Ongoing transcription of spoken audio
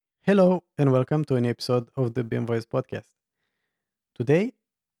Hello and welcome to an episode of the BIM Voice podcast. Today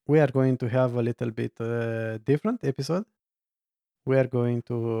we are going to have a little bit different episode. We are going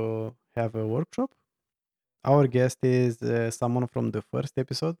to have a workshop. Our guest is someone from the first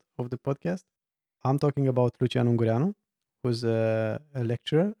episode of the podcast. I'm talking about Lucian Ungureanu, who's a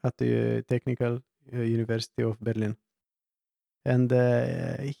lecturer at the Technical University of Berlin. And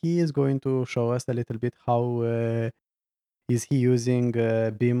he is going to show us a little bit how is he using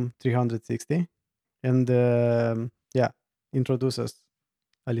BIM 360 and introduce us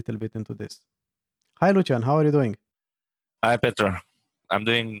a little bit into this. Hi, Lucian. How are you doing? Hi, Petra. I'm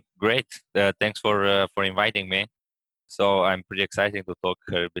doing great. Thanks for inviting me. So I'm pretty excited to talk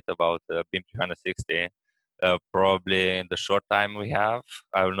a bit about BIM 360. Probably in the short time we have,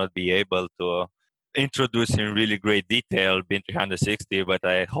 I will not be able to introduce in really great detail BIM 360, but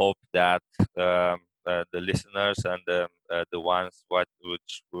I hope that the listeners and the ones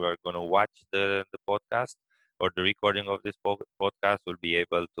which who are going to watch the podcast or the recording of this podcast will be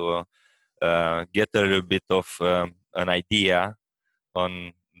able to get a little bit of an idea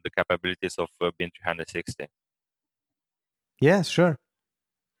on the capabilities of BIM 360. Yes, sure.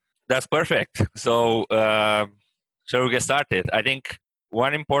 That's perfect. So, shall we get started? I think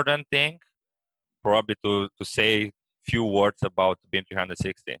one important thing, probably to say few words about BIM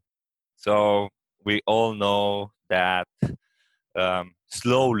 360. So we all know that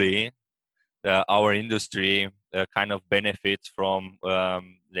slowly our industry kind of benefits from,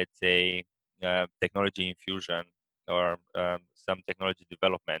 let's say, technology infusion or some technology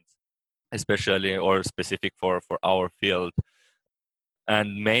developments, especially or specific for our field,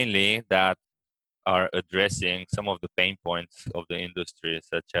 and mainly that are addressing some of the pain points of the industry,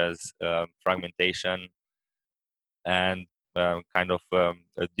 such as fragmentation and kind of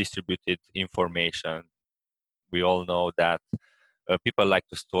distributed information. We all know that people like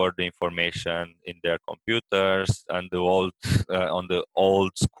to store the information in their computers, and the old on the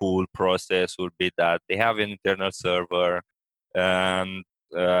old school process would be that they have an internal server, and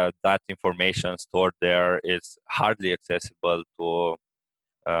that information stored there is hardly accessible to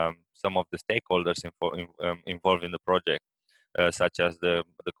some of the stakeholders involved in the project, such as the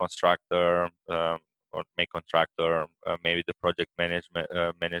constructor or main contractor, maybe the project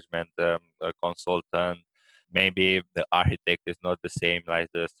management consultant. Maybe the architect is not the same like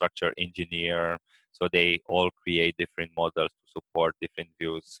the structure engineer, so they all create different models to support different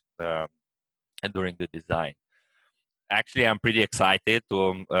views during the design. Actually, I'm pretty excited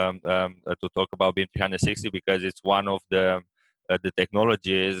to talk about BIM 360 because it's one of the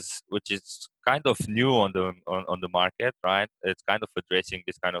technologies which is kind of new on the market, right? It's kind of addressing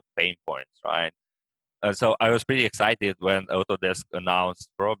this kind of pain points, right? So I was pretty excited when Autodesk announced,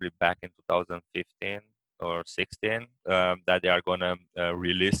 probably back in 2015 or 16, that they are gonna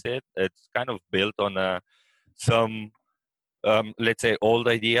release it. It's kind of built on some let's say old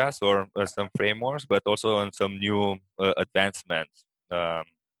ideas or some frameworks, but also on some new advancements from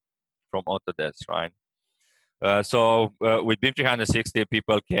Autodesk, right? So with BIM 360,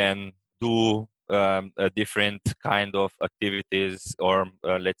 people can do a different kind of activities or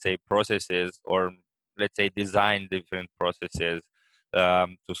let's say processes, or let's say design different processes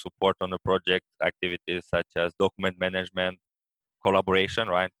to support on the project activities such as document management, collaboration,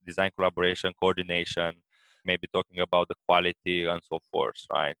 right? Design collaboration, coordination, maybe talking about the quality and so forth,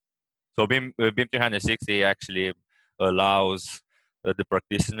 right? So BIM 360 actually allows the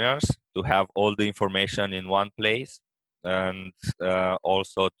practitioners to have all the information in one place, and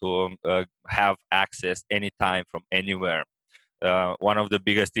also to have access anytime from anywhere. One of the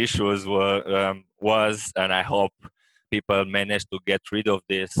biggest issues was, and I hope people manage to get rid of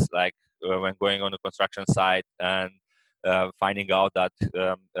this, like when going on a construction site and finding out that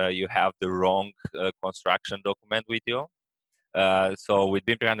you have the wrong construction document with you. So with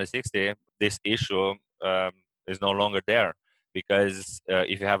BIM 360, this issue is no longer there, because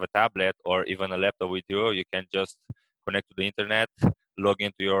if you have a tablet or even a laptop with you, you can just connect to the internet, log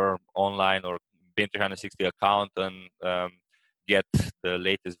into your online or BIM 360 account, and get the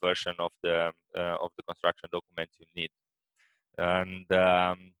latest version of the construction documents you need. And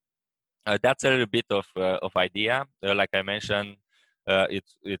that's a little bit of idea. Like I mentioned,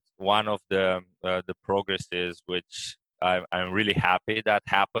 it's one of the progresses which I'm really happy that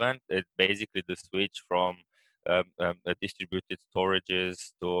happened. It's basically the switch from distributed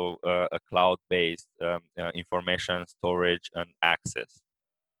storages to a cloud-based information storage and access.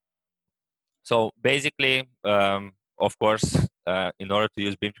 So basically, of course, in order to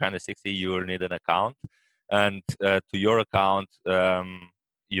use BIM 360, you will need an account, and to your account,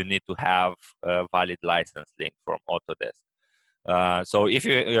 you need to have a valid license link from Autodesk. So if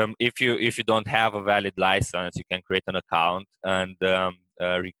you don't have a valid license, you can create an account and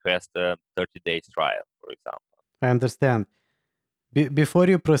request a 30 days trial, for example. I understand. Before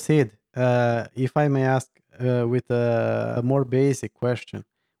you proceed, if I may ask with a more basic question,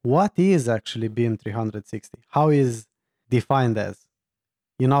 what is actually BIM 360? How is defined as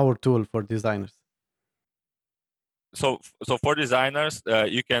in our tool for designers? So for designers,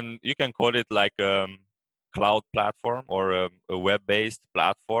 you can call it like cloud platform or a web-based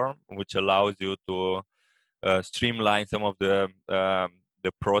platform, which allows you to streamline some of the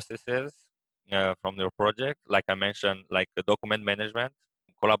processes from your project. Like I mentioned, like the document management,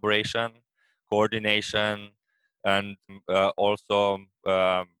 collaboration, coordination, and also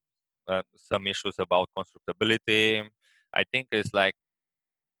some issues about constructability. I think it's like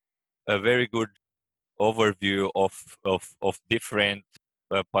a very good overview of different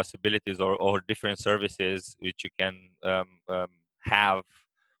possibilities or different services which you can have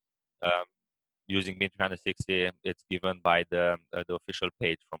um, using BIM 360. It's given by the official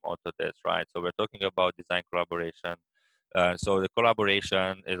page from Autodesk, right? So we're talking about design collaboration. So the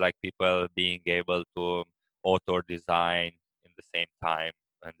collaboration is like people being able to author design in the same time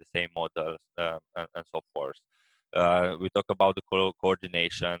and the same models and so forth. We talk about the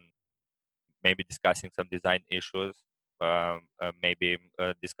coordination, maybe discussing some design issues, maybe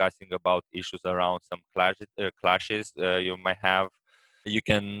discussing about issues around some clashes you might have. You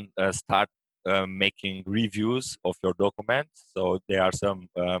can start making reviews of your documents. So there are some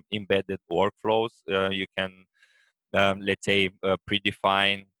embedded workflows you can, let's say,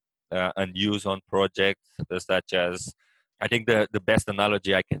 predefine and use on projects, such as, I think the best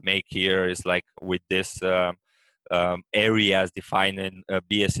analogy I can make here is like with this areas defined in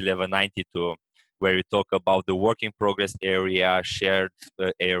BS 1192, where we talk about the work in progress area, shared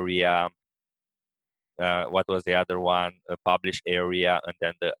area, what was the other one, published area, and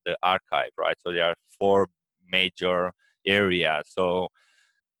then the archive, right? So there are four major areas. So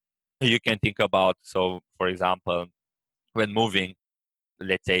you can think about, so for example, when moving,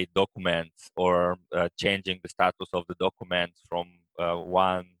 let's say, documents, or changing the status of the documents from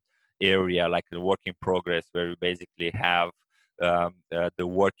one area, like the work in progress, where you basically have the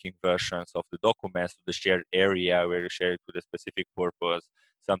working versions of the documents, to the shared area where you share it with a specific purpose.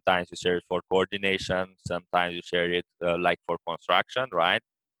 Sometimes you share it for coordination, sometimes you share it like for construction, right?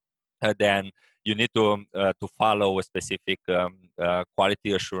 Then you need to follow a specific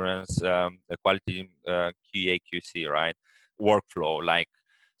quality assurance, a quality QA/QC, right, workflow. Like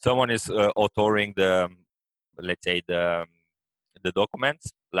someone is authoring let's say, the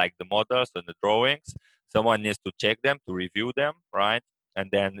documents, like the models and the drawings. Someone needs to check them, to review them, right? And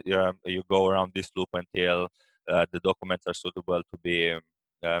then you go around this loop until the documents are suitable to be,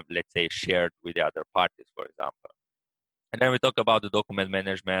 let's say, shared with the other parties, for example. And then we talk about the document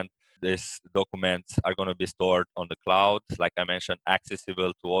management. These documents are going to be stored on the cloud, like I mentioned,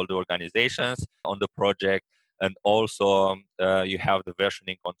 accessible to all the organizations on the project. And also, you have the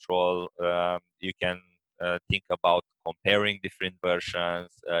versioning control. You can think about comparing different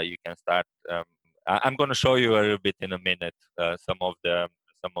versions. You can start. I'm going to show you a little bit in a minute some of the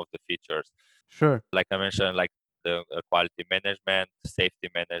features. Sure. Like I mentioned, like the quality management, safety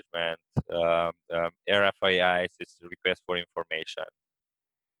management, RFIs is request for information,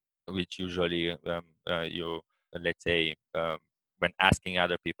 which usually you, let's say, when asking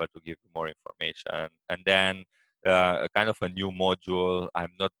other people to give you more information. And then a kind of a new module,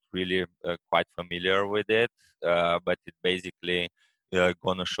 I'm not really quite familiar with it, but it basically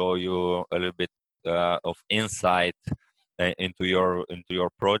going to show you a little bit of insight into your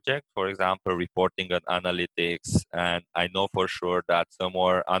project, for example, reporting and analytics. And I know for sure that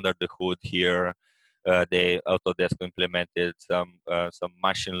somewhere under the hood here, they Autodesk implemented some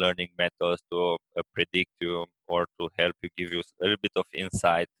machine learning methods to predict you, or to help you, give you a little bit of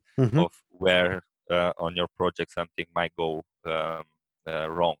insight Mhm. of where on your project something might go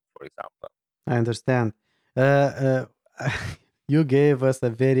wrong, for example. I understand. You gave us a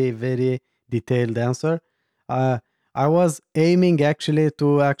very, very detailed answer. Uh, I was aiming actually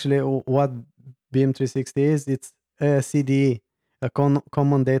to what BIM 360 is. It's a CDE, a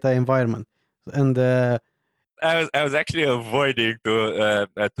common data environment, and I was actually avoiding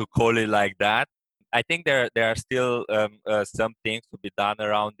to call it like that. I think there are still some things to be done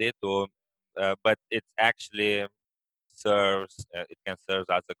around it, but it actually it can serve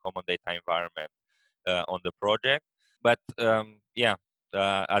as a common data environment on the project. But yeah,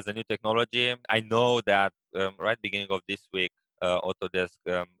 as a new technology, I know that right beginning of this week, Autodesk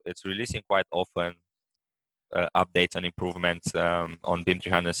it's releasing quite often updates and improvements on BIM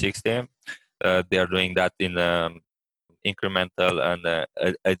 360. They are doing that in incremental and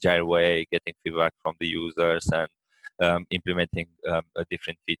agile way, getting feedback from the users and implementing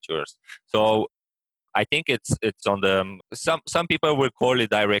different features. So I think it's on the some people will call it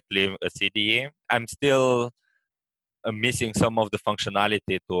directly a CDE. I'm still missing some of the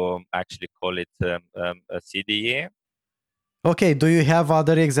functionality to actually call it a CDE. Okay, do you have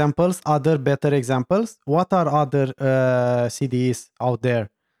other examples, other better examples? What are other CDEs out there?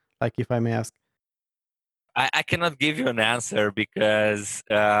 Like, if I may ask. I cannot give you an answer because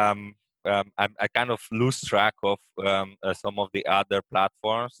I kind of lose track of some of the other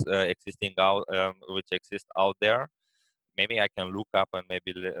platforms existing out which exist out there. Maybe I can look up and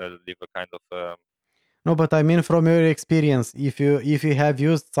maybe leave a kind of No, but I mean from your experience, if you have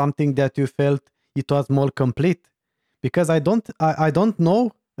used something that you felt it was more complete, because I don't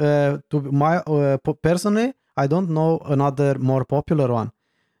know to my personally I don't know another more popular one,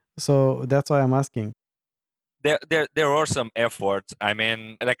 so that's why I'm asking. there are some efforts. I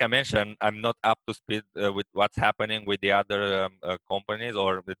mean, like I mentioned, I'm not up to speed with what's happening with the other companies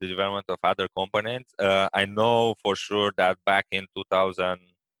or with the development of other components. I know for sure that back in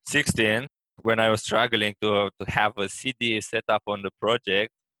 2016, when I was struggling to have a CD set up on the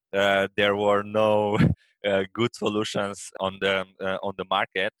project, there were no good solutions on the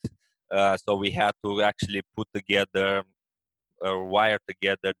market. So we had to actually put together or wire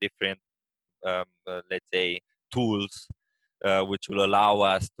together different let's say tools which will allow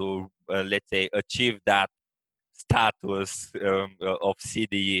us to let's say achieve that status of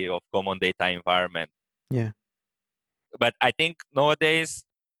CDE of common data environment. Yeah. But I think nowadays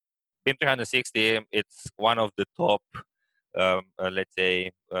BIM 360 it's one of the top let's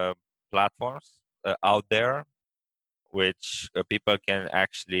say platforms out there which people can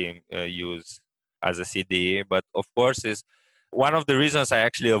actually use as a CDE. But of course is one of the reasons I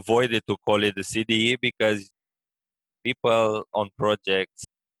actually avoided to call it a CDE because people on projects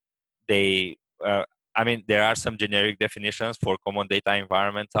they I mean there are some generic definitions for common data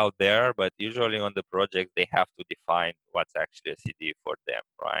environments out there, but usually on the project they have to define what's actually a CD for them,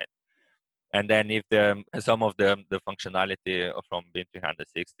 right? And then if some of the functionality from BIM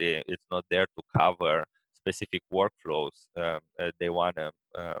 360 it's not there to cover specific workflows, they want to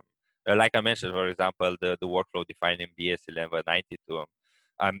like I mentioned, for example, the workflow defined in BS 1192.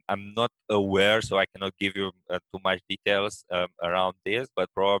 I'm not aware, so I cannot give you too much details around this, but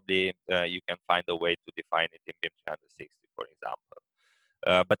probably you can find a way to define it in BIM 360, for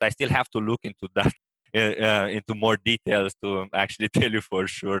example. But I still have to look into that into more details to actually tell you for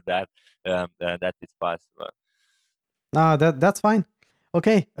sure that that is possible. That's fine.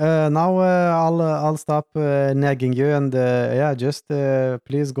 Okay, now I'll stop nagging you, and yeah, just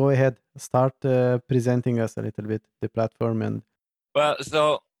please go ahead, start presenting us a little bit the platform. And Well,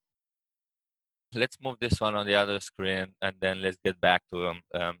 so let's move this one on the other screen, and then let's get back to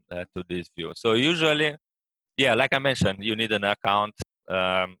this view. So usually, yeah, like I mentioned, you need an account.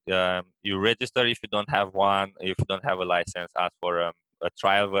 You register if you don't have one. If you don't have a license, ask for a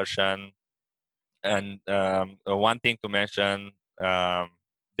trial version. And one thing to mention,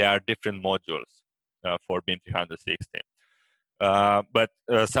 there are different modules for BIM 360. But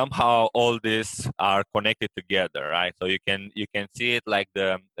somehow all these are connected together, right? So you can see it like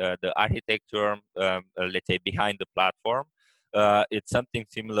the architecture, let's say behind the platform. It's something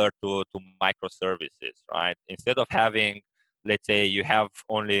similar to microservices, right? Instead of having, let's say, you have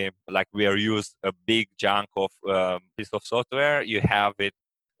only like we are used a big chunk of piece of software, you have it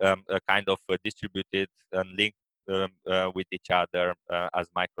a kind of distributed and linked with each other as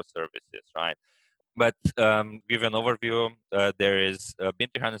microservices, right? But give an overview, there is BIM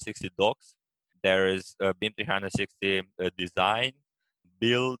 360 Docs, there is BIM 360 Design,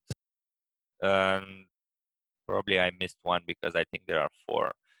 Build, and probably I missed one because I think there are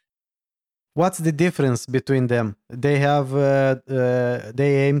four. what's the difference between them? They have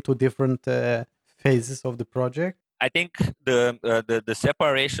they aim to different phases of the project. I think the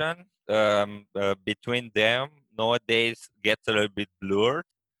separation between them nowadays gets a little bit blurred,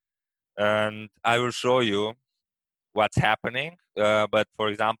 and I will show you what's happening. But for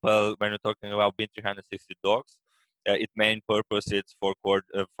example, when you're talking about BIM 360 Docs, its main purpose is for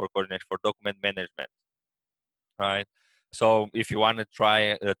coordination for document management, right? So if you want to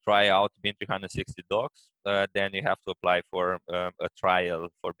try out BIM 360 Docs, then you have to apply for a trial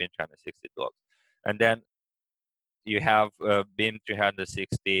for BIM 360 Docs, and then you have BIM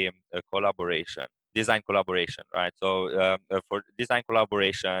 360 collaboration, design collaboration, right? So for design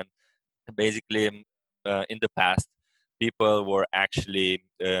collaboration, basically in the past people were actually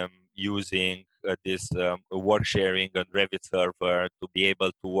using this work sharing and Revit server to be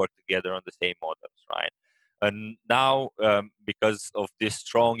able to work together on the same models, right? And now, because of this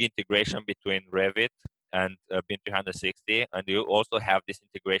strong integration between Revit and BIM 360, and you also have this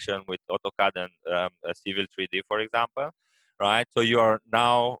integration with AutoCAD and Civil 3D, for example, right? So you are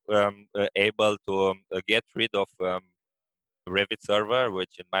now able to get rid of Revit server,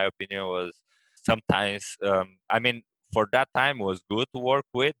 which in my opinion was sometimes, I mean, for that time was good to work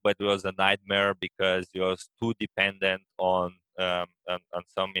with, but it was a nightmare because it was too dependent on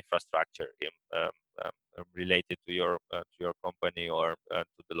some infrastructure related to your company or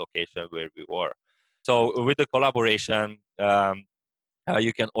to the location where we were. So with the collaboration,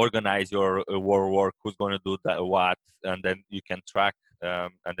 you can organize your work, who's going to do that, what, and then you can track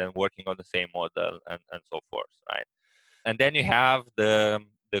and then working on the same model and so forth, right? And then you have the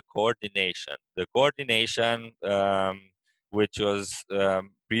coordination. The coordination, which was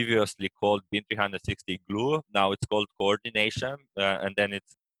previously called BIM 360 Glue, now it's called coordination, and then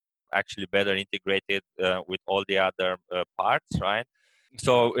it's actually better integrated with all the other parts, right?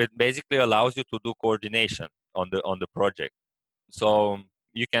 So it basically allows you to do coordination on the project. So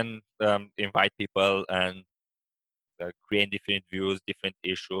you can invite people and create different views, different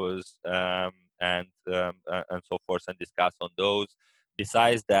issues, and so forth, and discuss on those.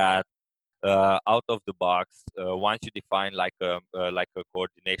 Besides that, out of the box, once you define like a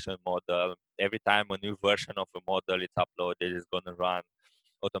coordination model, every time a new version of a model is uploaded, it's going to run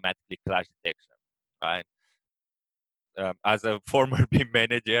automatically clash detection, right? As a former BIM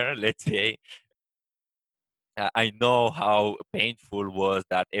manager, let's say, I know how painful was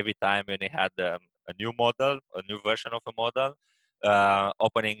that every time when I had a new model, a new version of a model,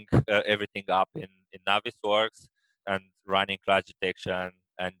 opening everything up in Navisworks and running clash detection,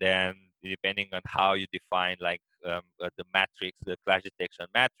 and then depending on how you define the matrix, the clash detection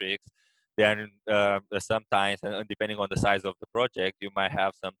matrix, then sometimes, and depending on the size of the project, you might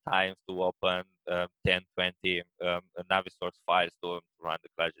have sometimes to open 10, 20 Navisworks files to run the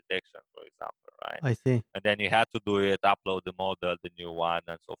clash detection, for example, right? I see. And then you had to do it, upload the model, the new one,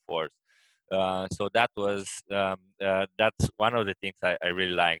 and so forth. So that's one of the things I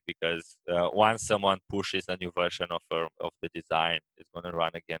really like, because once someone pushes a new version of the design, it's going to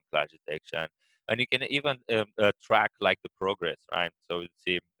run again clash detection, and you can even track like the progress, right? So you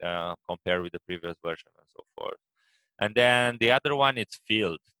see, compare with the previous version and so forth. And then the other one is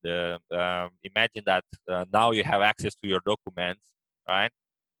field. Imagine that now you have access to your documents, right?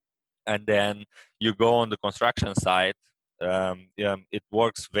 And then you go on the construction site. It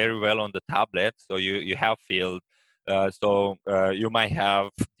works very well on the tablet, so you have field. You might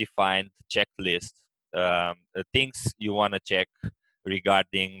have defined checklists, things you want to check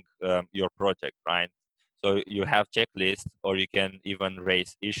regarding your project, right? So you have checklists, or you can even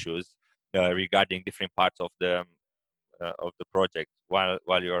raise issues regarding different parts of the project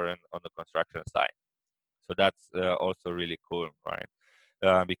while you're on the construction site. So that's also really cool,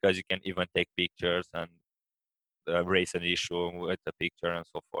 right? Because you can even take pictures and raise an issue with the picture and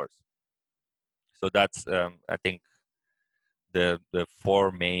so forth. So that's I think the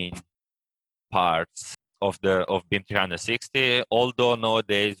four main parts of BIM 360. Although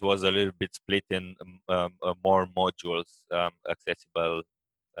nowadays was a little bit split in more modules accessible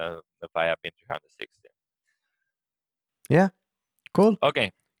via BIM 360. Yeah, cool.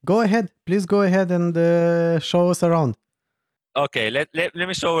 Okay. Go ahead. Please go ahead and show us around. Okay, let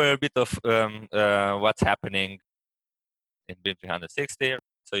me show you a bit of what's happening in BIM 360.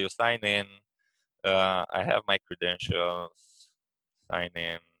 So you sign in. I have my credentials, sign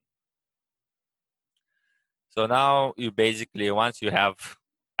in. So now you basically, once you have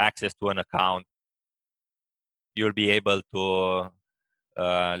access to an account, you'll be able to,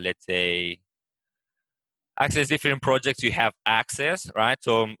 let's say, access different projects you have access, right?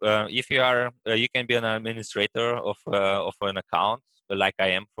 So if you are, you can be an administrator of an account, like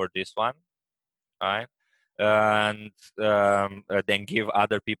I am for this one, right? And then give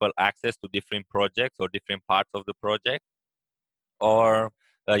other people access to different projects or different parts of the project. Or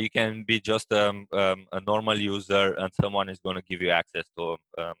you can be just a normal user, and someone is going to give you access to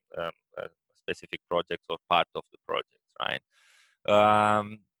specific projects or part of the project, right?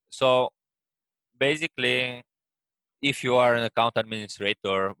 So basically, if you are an account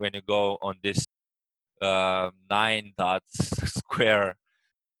administrator, when you go on this 9 dots square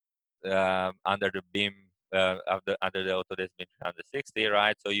under the BIM, under the Autodesk BIM 360,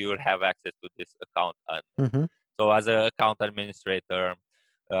 right? So you will have access to this account admin. Mm-hmm. So as an account administrator,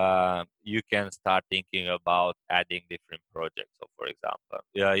 you can start thinking about adding different projects. So for example,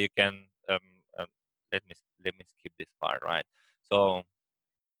 yeah, you can um, let me skip this part, right? So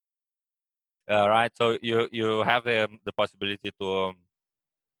right, so you have the possibility to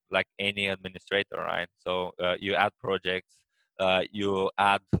like any administrator, right? So you add projects, you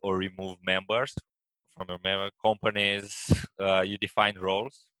add or remove members from your member companies, you define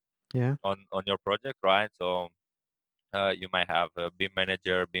roles Yeah. on your project, right? So you might have a BIM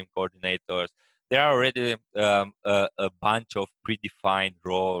manager, BIM coordinators. There are already a bunch of predefined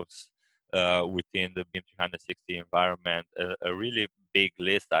roles within the BIM 360 environment, a really big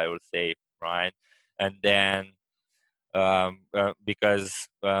list, I would say, right? And then because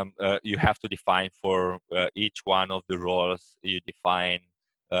you have to define for each one of the roles, you define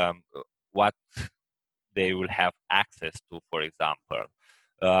what they will have access to, for example.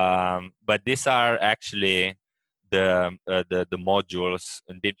 But these are actually the modules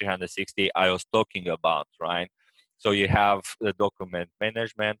in BIM 360 I was talking about, right? So you have the document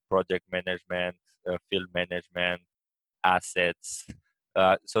management, project management, field management, assets.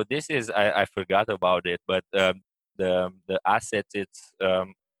 So this is I forgot about it, but the assets it's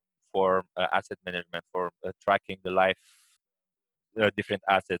for asset management for tracking the life different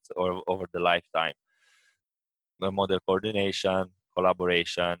assets over the lifetime. Model coordination,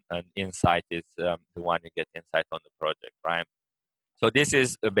 collaboration, and insight is the one you get insight on the project, right? So this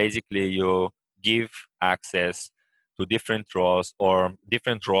is basically you give access to different roles, or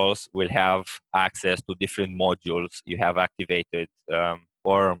different roles will have access to different modules you have activated.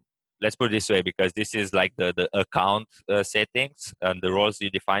 Or let's put it this way, because this is like the account settings and the roles you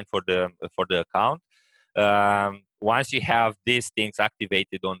define for the account. Once you have these things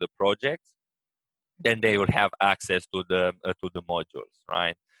activated on the project, then they will have access to the modules,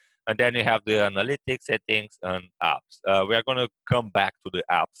 right? And then you have the analytics settings and apps. We are going to come back to the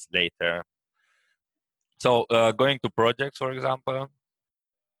apps later. So going to projects, for example,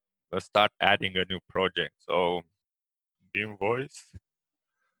 let's start adding a new project. So BIM Voice,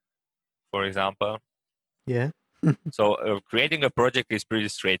 for example. Yeah. So creating a project is pretty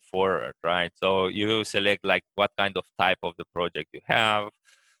straightforward, right? So you select like what kind of type of the project you have.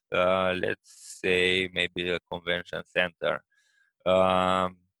 Let's say maybe a convention center.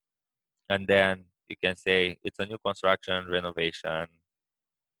 Um, and then you can say it's a new construction, renovation,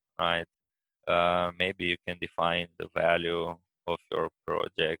 right? Maybe you can define the value of your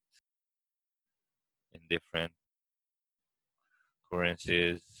project in different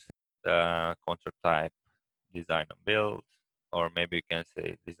currencies, contract type, design and build, or maybe you can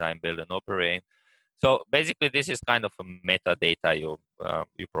say design, build, and operate. So basically, this is kind of a metadata you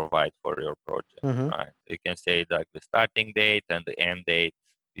provide for your project, Mm-hmm. right? You can say like the starting date and the end date.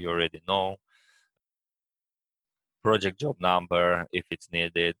 You already know project job number if it's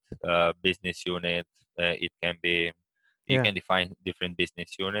needed, business unit. It can be you Yeah. can define different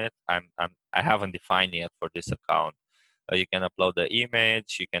business unit. I haven't defined yet for this account. You can upload the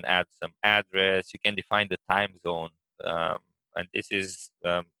image. You can add some address. You can define the time zone, and this is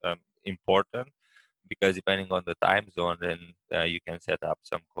important because depending on the time zone, then you can set up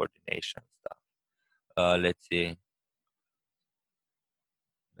some coordination stuff. Let's see,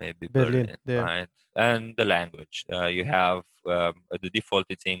 maybe Berlin. Berlin, There. right? And the language. You have the default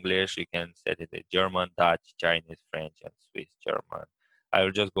it's English. You can set it in German, Dutch, Chinese, French, and Swiss German. I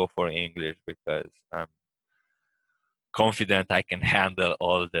will just go for English because I'm confident I can handle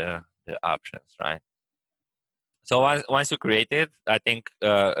all the options, right? So once you create it, I think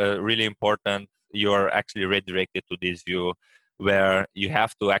really important, you're actually redirected to this view where you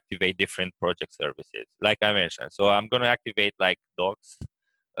have to activate different project services, like I mentioned. So I'm going to activate like docs.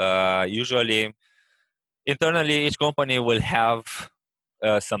 Usually, internally, each company will have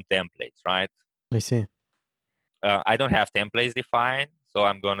some templates, right? I see. I don't have templates defined, so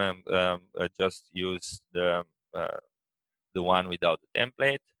I'm going to just use the one without the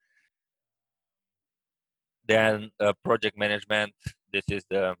template. Then project management, this is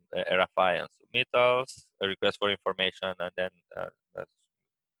the RFI and submittals, a request for information, and then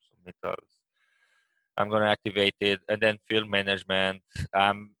submittals. I'm going to activate it, and then field management.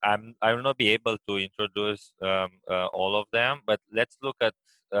 I will not be able to introduce all of them, but let's look at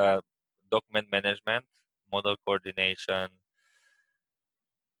document management, model coordination,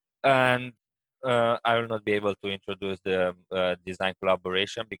 and I will not be able to introduce the design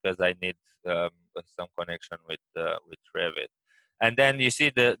collaboration because I need some connection with Revit. And then you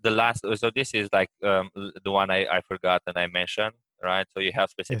see the last. So this is like the one I forgot and I mentioned, right? So you have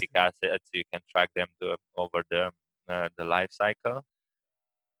Yes. specific assets, you can track them over the life cycle.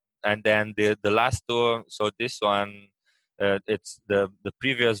 And then the last two. So this one, it's the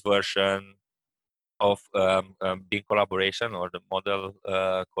previous version of being collaboration or the model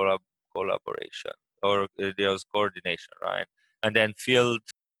collaboration, or there's coordination, right? And then field,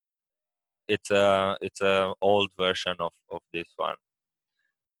 it's a old version of this one.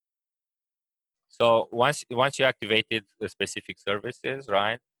 So once you activated the specific services,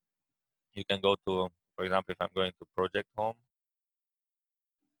 right, you can go to, for example, if I'm going to project home,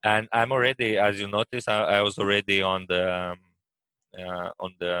 and I'm already, as you notice, I was already on the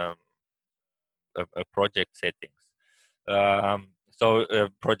project settings.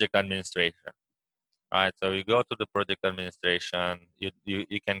 Project administration, right? So you go to the project administration.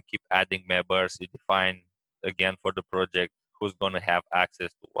 You can keep adding members. You define again for the project who's going to have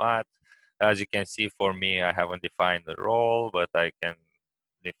access to what. As you can see, for me, I haven't defined the role, but I can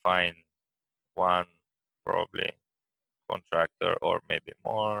define one probably contractor or maybe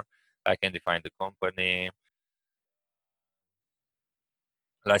more. I can define the company.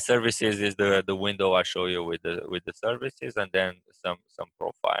 Like services is the window I show you with the services, and then some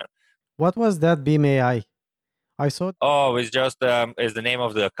profile. What was that Beam AI? I saw. Oh, it's just is the name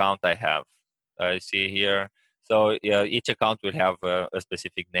of the account I have. I see here. So yeah, each account will have a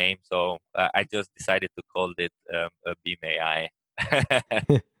specific name. So I just decided to call it a Beam AI.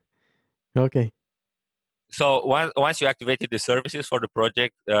 Okay. So once you activated the services for the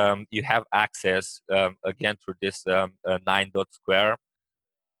project, you have access again through this 9 dot square.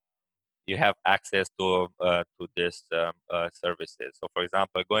 You have access to this services. So, for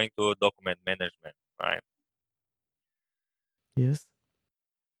example, going to document management, right? Yes.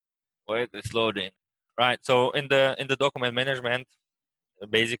 Wait, it's loading. Right. So in the document management,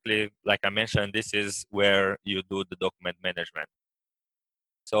 basically, like I mentioned, this is where you do the document management.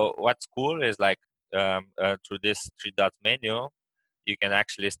 So what's cool is like through this 3 dots menu, you can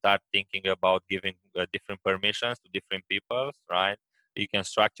actually start thinking about giving different permissions to different people, right? You can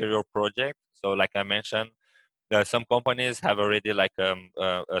structure your project. So like I mentioned, some companies have already like a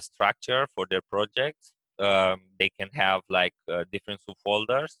structure for their projects. They can have like different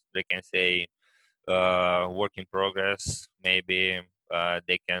subfolders. They can say work in progress. Maybe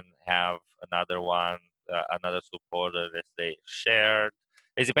they can have another one, another subfolder. Let's say shared.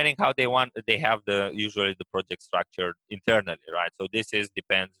 It's depending how they want. They have usually the project structured internally, right? So this is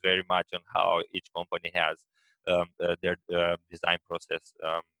depends very much on how each company has their design process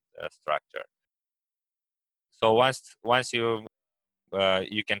structure. So once you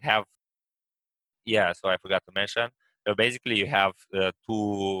can have, yeah, so I forgot to mention, so basically you have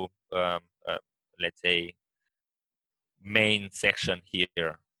two let's say main section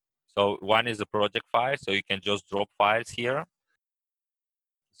here. So one is the project file, so you can just drop files here.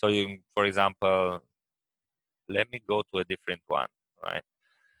 So you, for example, let me go to a different one, right,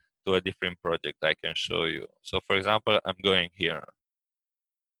 to a different project I can show you. So for example, I'm going here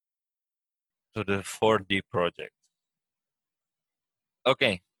to the 4D project.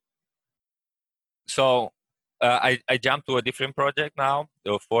 Okay, so I jumped to a different project now,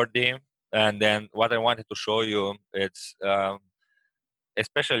 the 4D, and then what I wanted to show you, it's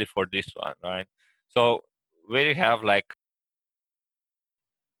especially for this one, right? So we have like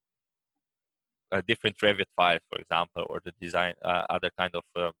a different Revit files, for example, or the design, other kind of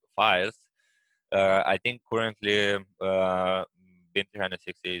files. I think currently BIM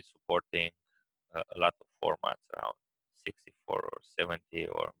 360 is supporting a lot of formats, around 64 or 70,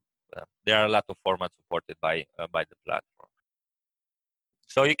 or there are a lot of formats supported by the platform.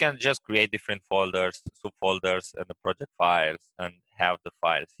 So you can just create different folders, subfolders, and the project files, and have the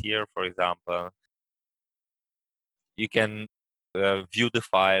files here, for example. You can view the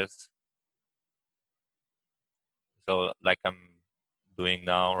files. So like I'm doing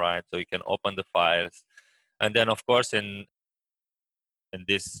now, right? So you can open the files, and then of course in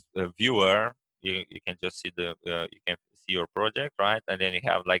this viewer, you can just see you can see your project, right? And then you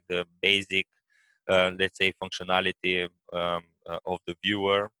have like the basic, let's say, functionality of the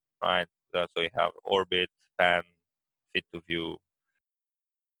viewer, right? So you have orbit, pan, fit to view,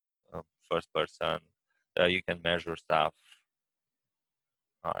 first person. You can measure stuff,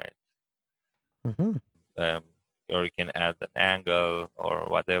 right? Mm-hmm. Um, or you can add an angle or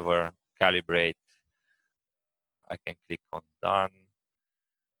whatever, calibrate. I can click on done.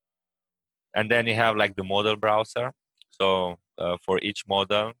 And then you have like the model browser. So for each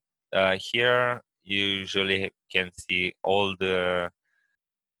model, here you usually can see all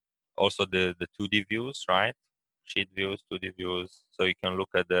also the 2D views, right? Sheet views, 2D views. So you can look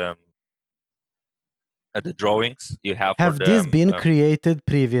at the drawings you have for Have this the been created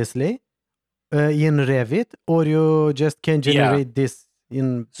previously in Revit, or you just can yeah. generate this So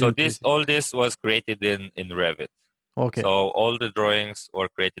in this 360? all this was created in Revit. Okay. So all the drawings were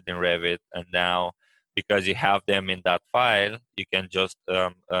created in Revit, and now because you have them in that file, you can just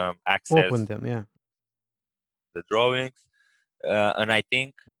Open access them. Yeah. the drawings. And I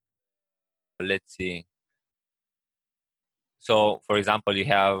think, let's see. So, for example, you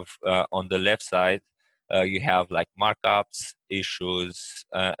have on the left side, you have like markups, issues,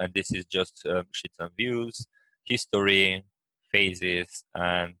 and this is just sheets and views, history, phases,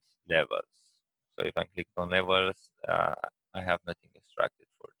 and levels. So if I click on levels, I have nothing extracted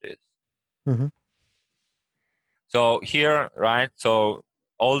for this. Mm-hmm. So here, right, so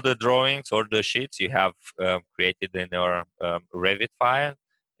all the drawings or the sheets you have created in your Revit file,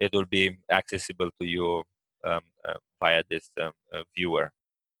 it will be accessible to you via this viewer.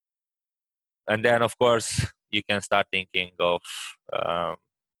 And then, of course, you can start thinking of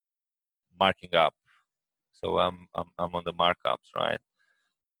marking up. So I'm on the markups, right?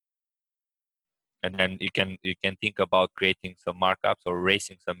 And then you can think about creating some markups or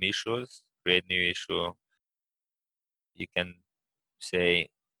raising some issues, create new issue. You can say,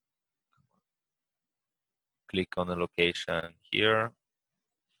 click on the location here.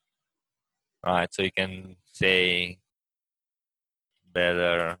 Right, so you can say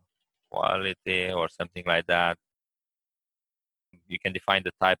better quality or something like that. You can define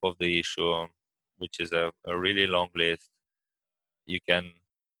the type of the issue, which is a really long list. You can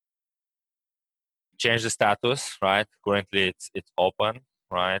change the status, right? Currently it's open,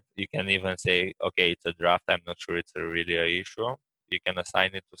 right? You can even say, okay, it's a draft. I'm not sure it's really a issue. You can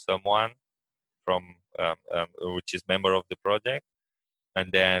assign it to someone from which is member of the project,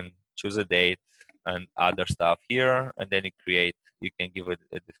 and then choose a date and other stuff here, and then you can give it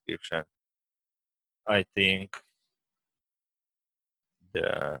a description. I think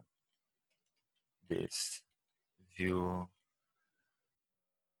this view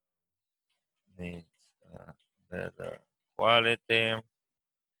needs better quality,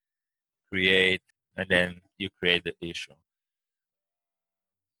 create, and then you create the issue.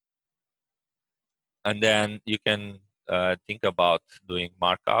 And then you can think about doing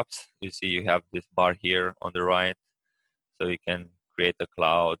markups. You see you have this bar here on the right, so you can create a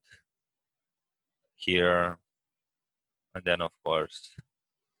cloud here, and then of course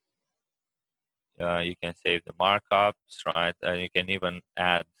you can save the markups, right? And you can even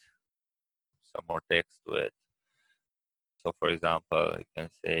add some more text to it. So for example, you can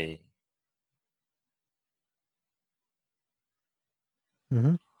say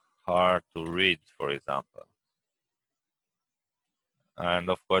hard to read, for example. And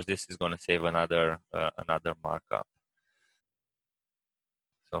of course, this is going to save another markup.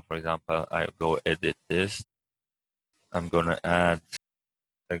 So for example, I go edit this. I'm going to add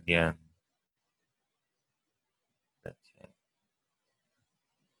again, let's say,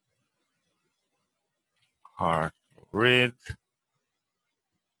 hard to read,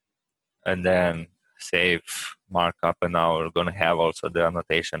 and then save markup. And now we're going to have also the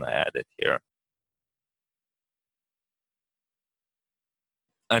annotation I added here.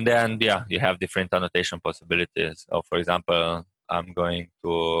 And then, yeah, you have different annotation possibilities. So for example, I'm going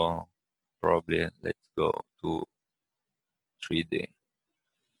to probably, let's go to 3D.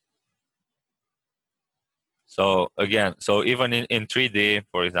 So again, so even in 3D,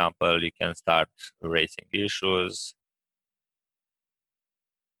 for example, you can start erasing issues,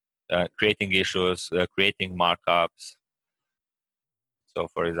 creating issues, creating markups. So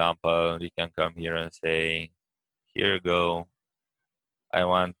for example, you can come here and say, here you go. I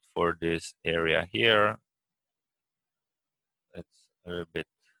want for this area here, it's a little bit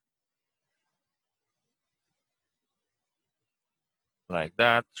like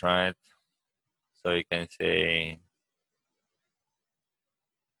that, right? So you can say,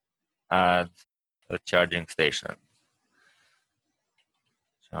 add a charging station.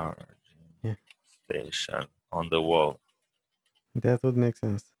 Charging station on the wall. That would make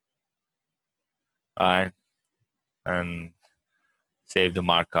sense. Right? And save the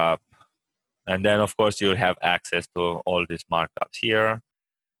markup. And then, of course, you'll have access to all these markups here.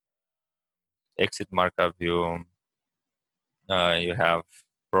 Exit markup view. You have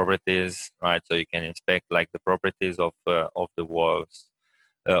properties, right? So you can inspect like the properties of the walls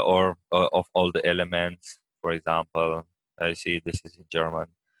or of all the elements. For example, I see this is in German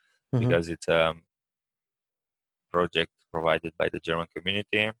because it's a project provided by the German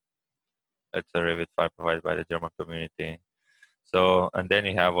community. It's a Revit file provided by the German community. So, and then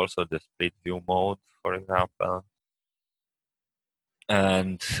you have also the split view mode, for example.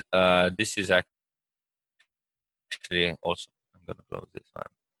 And this is actually also, I'm going to close this one.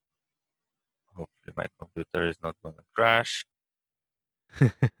 Hopefully my computer is not going to crash.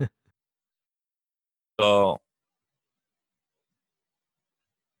 So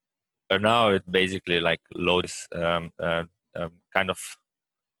now it basically like loads kind of,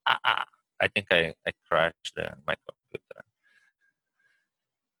 I think I crashed my computer.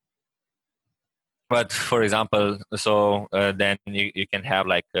 But for example, so then you can have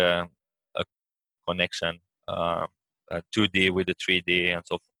like a connection, 2D with the 3D and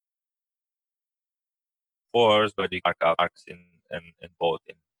so forth, but you can mark arcs in both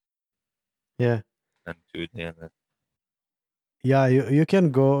in Yeah. and 2D. Yeah, you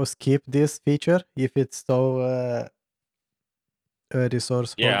can go skip this feature if it's so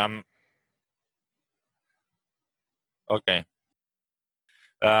resourceful. Yeah, okay.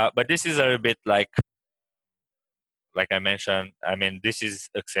 But this is a bit like I mentioned. I mean, this is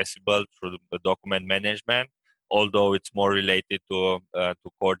accessible through the document management, although it's more related to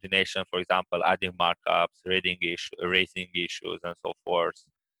coordination. For example, adding markups, raising issues, and so forth.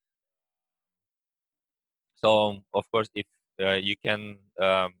 So of course, if you can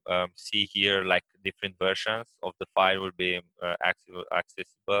see here like different versions of the file will be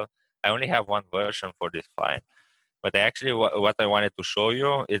accessible. I only have one version for this file, but actually what I wanted to show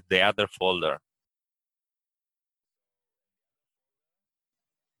you is the other folder.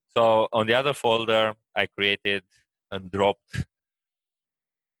 So on the other folder, I created and dropped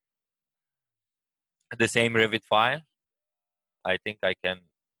the same Revit file. I think I can,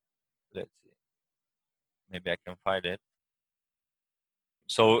 let's see, maybe I can find it.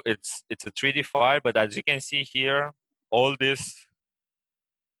 So it's a 3D file, but as you can see here, all these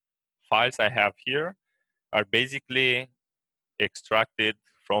files I have here are basically extracted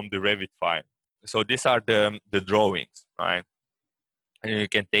from the Revit file. So these are the drawings, right? And you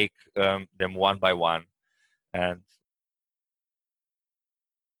can take them one by one and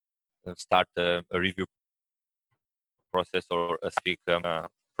start a review process or a speak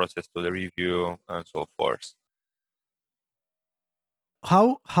process to the review and so forth.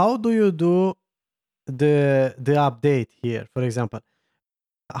 How do you do the update here, for example?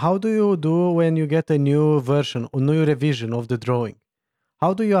 How do you do when you get a new version or new revision of the drawing?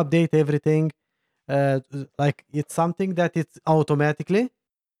 How do you update everything? Like it's something that it's automatically.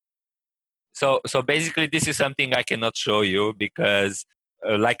 So basically, this is something I cannot show you because,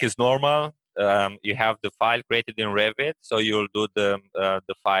 like is normal, you have the file created in Revit, so you'll do the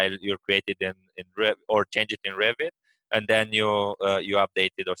file you created in or change it in Revit, and then you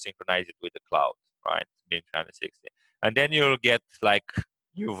update it or synchronize it with the cloud, right? BIM 360, and then you'll get like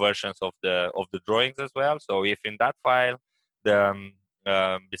new versions of the drawings as well. So if in that file the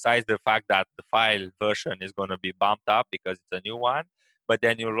besides the fact that the file version is going to be bumped up because it's a new one, but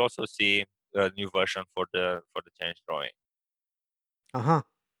then you'll also see a new version for the change drawing. Uh-huh.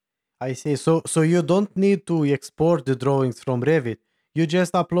 I see. So you don't need to export the drawings from Revit. You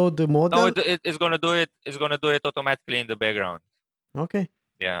just upload the No, model. it's gonna do it. It's gonna do it automatically in the background. Okay.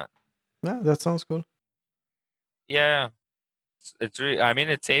 Yeah, Yeah, that sounds cool. yeah. It's really. I mean,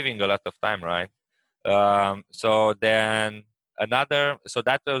 it's saving a lot of time, right? So then another. So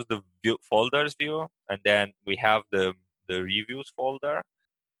that was the view, folders view, and then we have the reviews folder.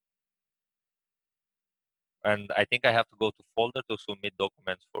 And I think I have to go to folder to submit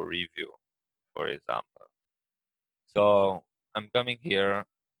documents for review, for example. So I'm coming here.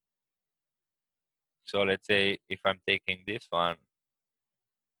 So let's say if I'm taking this one,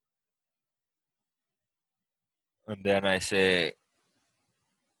 and then I say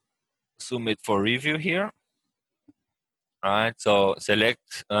submit for review here. All right, so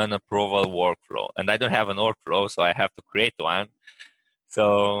select an approval workflow. And I don't have an workflow, so I have to create one.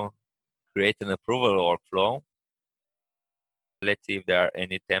 So create an approval workflow. Let's see if there are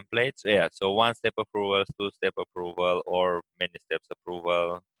any templates. Yeah, so one-step approval, two-step approval, or many steps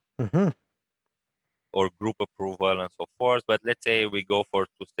approval, Mm-hmm. or group approval, and so forth. But let's say we go for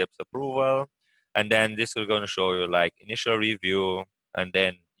two steps approval, and then this is going to show you like initial review, and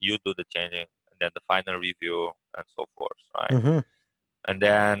then you do the changing, and then the final review, and so forth, right? Mm-hmm. And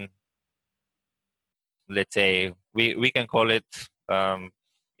then let's say we can call it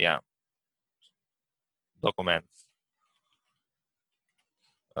yeah, documents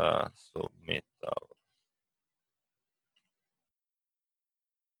submit.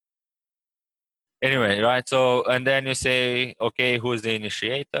 Anyway, right? So and then you say, okay, who is the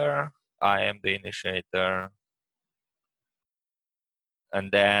initiator? I am the initiator,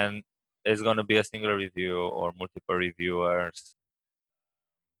 and then it's going to be a single review or multiple reviewers,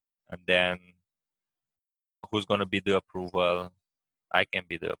 and then who's going to be the approval? I can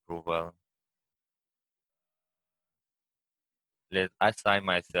be the approval. Let I sign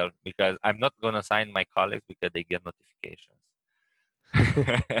myself because I'm not going to sign my colleagues because they get notifications.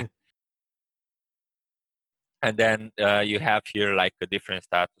 And then you have here like a different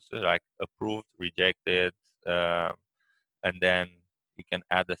status, like approved, rejected, uh, and then you can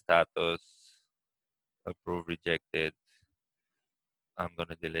add the status, approved, rejected. I'm going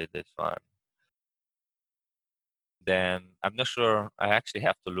to delete this one. Then I'm not sure. I actually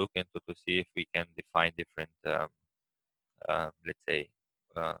have to look into to see if we can define different, let's say,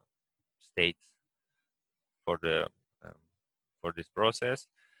 uh, states for the um, for this process.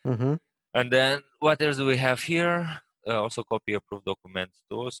 Mm-hmm. And then what else do we have here? Also copy approved documents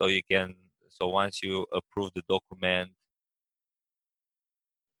too. So you can, so once you approve the document,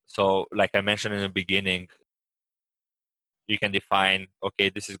 so like I mentioned in the beginning, you can define, okay,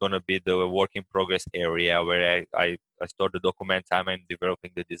 this is going to be the work in progress area where I store the documents I'm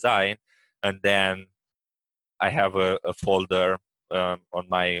developing the design. And then I have a folder on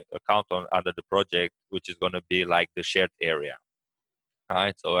my account on under the project, which is going to be like the shared area. All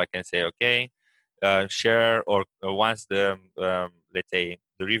right. So I can say, okay, share, or once the let's say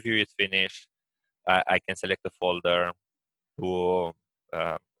the review is finished, I can select a folder to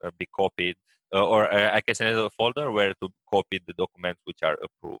be copied, or I can select a folder where to copy the documents which are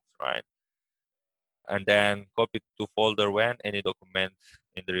approved, right? And then copy to folder when any document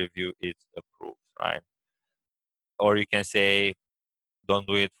in the review is approved, right? Or you can say, don't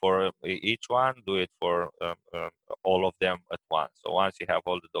do it for each one, do it for all of them at once. So once you have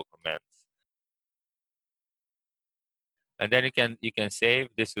all the documents, and then you can save.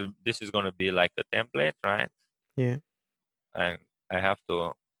 This is going to be like a template, right? Yeah. And I have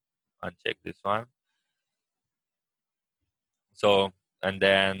to uncheck this one. So, and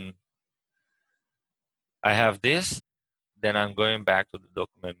then I have this. Then I'm going back to the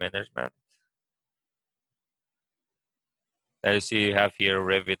document management. As you see, you have here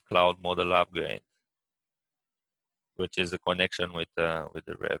Revit Cloud Model Upgrade, which is a connection with the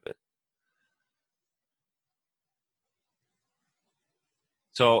Revit.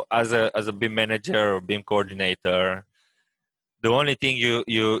 So as a BIM manager or BIM coordinator, the only thing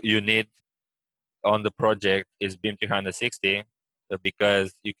you need on the project is BIM 360,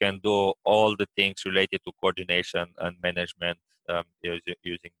 because you can do all the things related to coordination and management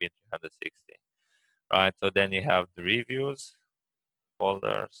using BIM 360. Right. So then you have the reviews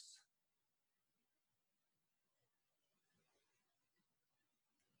folders.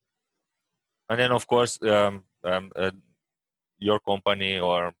 And then, of course, your company,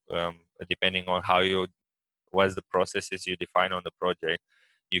 or depending on what's the processes you define on the project,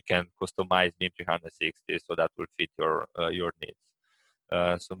 you can customize BIM 360 so that will fit your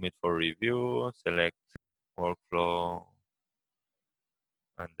needs. Submit for review, select workflow,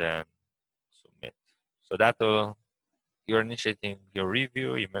 and then submit. So that you're initiating your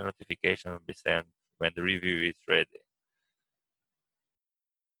review, email notification will be sent when the review is ready.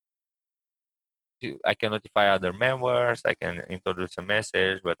 I can notify other members, I can introduce a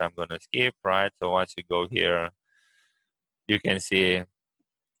message, but I'm gonna skip, right? So once you go here, you can see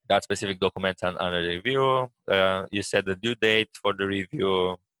that specific documents under review. You set the due date for the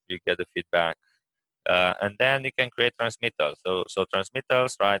review, you get the feedback, and then you can create transmittals. So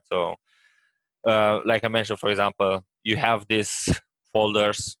transmittals, right? So like I mentioned, for example, you have these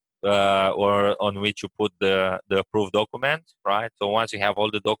folders or on which you put the approved document, right? So once you have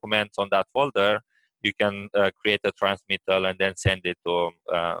all the documents on that folder, you can create a transmittal and then send it to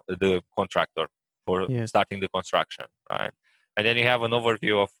the contractor for Yes. starting the construction, right? And then you have an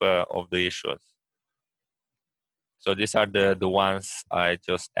overview of the issues. So these are the ones I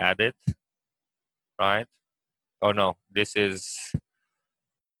just added, right? Oh no,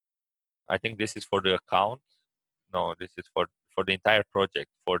 I think this is for the account. No, this is for the entire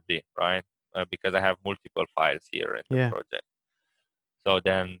project, 4D, right? Because I have multiple files here in the Yeah. project. So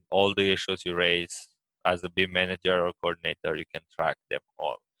then all the issues you raise as a BIM manager or coordinator, you can track them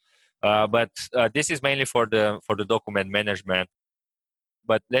all. But this is mainly for the document management.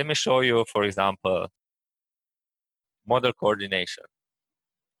 But let me show you, for example, model coordination.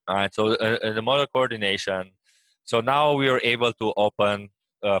 All right, so the model coordination. So now we are able to open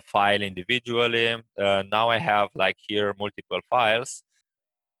a file individually. Now I have like here multiple files.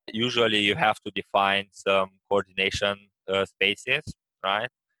 Usually you have to define some coordination spaces, right?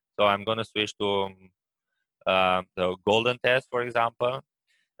 So I'm going to switch to the golden test, for example.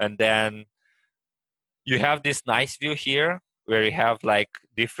 And then you have this nice view here where you have like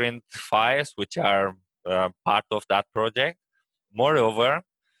different files which are part of that project. Moreover,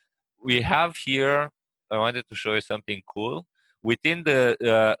 we have here, I wanted to show you something cool. Within the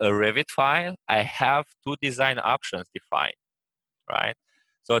a Revit file, I have two design options defined, right?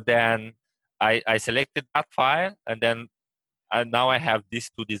 So then I selected that file, and then now I have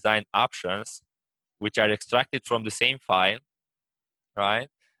these two design options, which are extracted from the same file, right?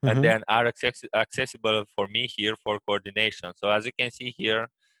 And Mm-hmm. then are accessible for me here for coordination. So as you can see here,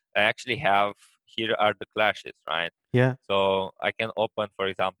 I actually have, here are the clashes, right? Yeah. So I can open, for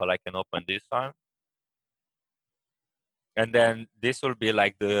example, I can open this one. And then this will be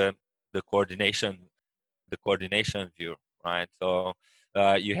like the coordination view, right? So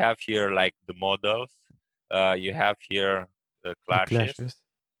you have here like the models, you have here the The clashes. clashes.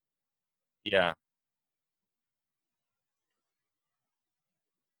 Yeah.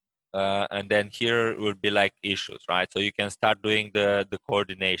 And then here will be like issues, right? So you can start doing the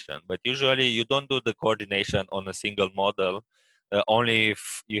coordination, but usually you don't do the coordination on a single model, only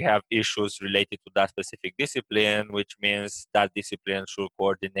if you have issues related to that specific discipline, which means that discipline should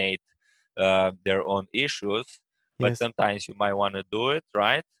coordinate their own issues. But Yes. sometimes you might want to do it,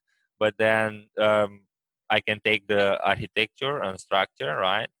 right? But then I can take the architecture and structure,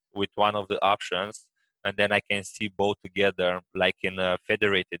 right, with one of the options, and then I can see both together, like in a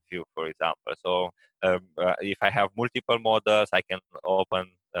federated view, for example. So if I have multiple models, I can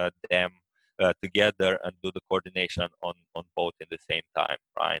open them together and do the coordination on both in the same time,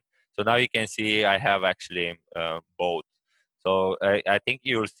 right? So now you can see I have actually both. So I think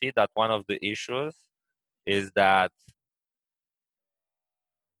you'll see that one of the issues is that,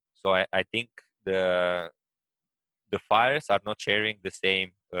 so I think the files are not sharing the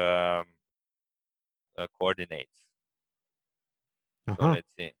same coordinates. So Uh-huh. let's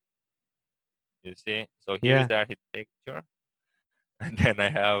see. You see? So here is Yeah. the architecture, and then I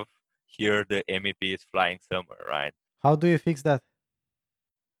have here the MEP is flying somewhere, right? How do you fix that?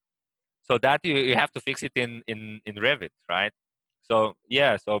 So that you have to fix it in Revit, right? So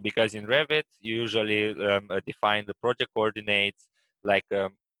yeah, so because in Revit you usually define the project coordinates, like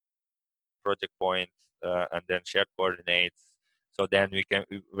project points, and then shared coordinates. So then we can,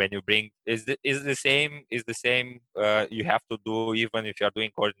 when you bring, is the same you have to do even if you are doing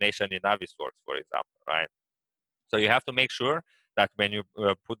coordination in Navisworks, for example, right? So you have to make sure that when you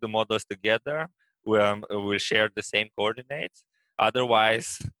put the models together, we'll share the same coordinates.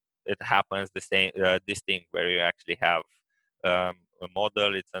 Otherwise, it happens the same. This thing where you actually have a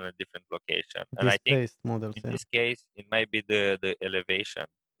model, it's on a different location. And I think Displaced models, in yeah. this case, it might be the elevation.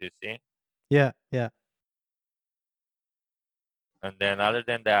 You see, Yeah, yeah. and then other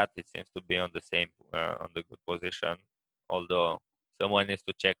than that, it seems to be on the same on the good position. Although someone needs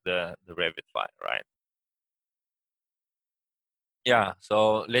to check the Revit file, right? Yeah,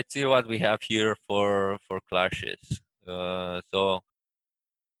 so let's see what we have here for clashes. So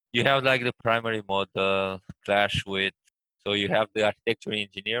you have like the primary model clash with, so you have the architecture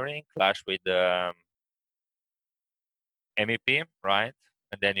engineering clash with the MEP, right?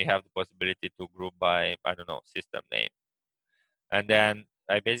 And then you have the possibility to group by, I don't know, system name. And then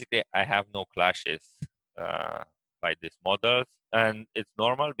I have no clashes uh, by these models, and it's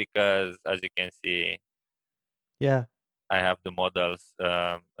normal because as you can see, Yeah, I have the models.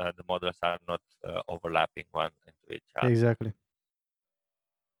 The models are not overlapping one into each other. exactly.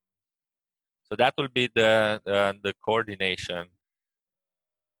 So that will be the coordination.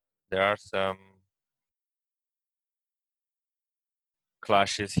 There are some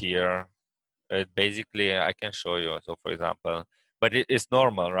clashes here. Basically, I can show you. So, for example, but it's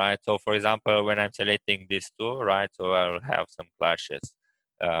normal, right? So, for example, when I'm selecting these two, right? So I'll have some clashes,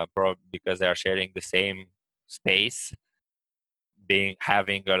 because they are sharing the same space, being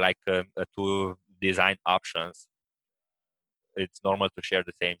having like two design options. It's normal to share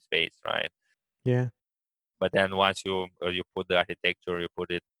the same space, right? Yeah. But then once you put the architecture, you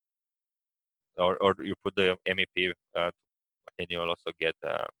put it, or you put the MEP, then you'll also get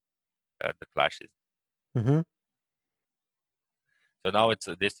the clashes. Mm-hmm. So now it's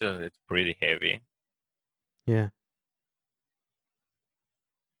pretty heavy, Yeah.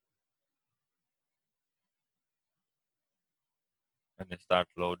 and it start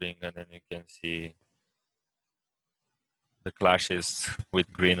loading, and then you can see the clashes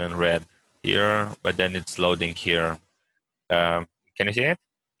with green and red here, but then it's loading here. Can you see it?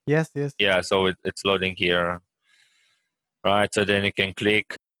 Yes, yes. Yeah, so it's loading here, right? So then you can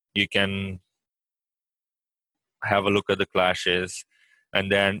click, you can have a look at the clashes,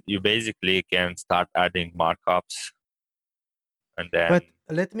 and then you basically can start adding markups, and then But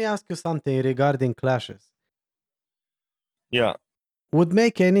let me ask you something regarding clashes. yeah. Would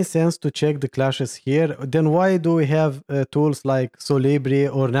make any sense to check the clashes here? Then why do we have tools like Solibri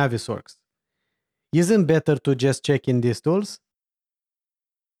or Navisworks? Isn't better to just check in these tools?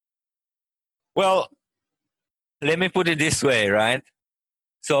 Well, let me put it this way, right?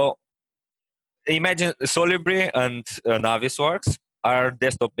 So imagine Solibri and Navisworks are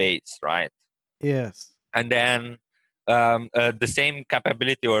desktop based, right? Yes. And then the same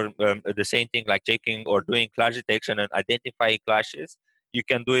capability, or the same thing like checking or doing clash detection and identifying clashes, you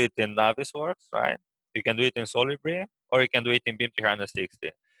can do it in Navisworks, right? You can do it in Solibri, or you can do it in BIM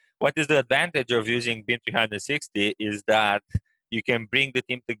 360. what is the advantage of using BIM 360 is that you can bring the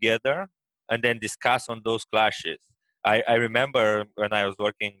team together and then discuss on those clashes. I remember when I was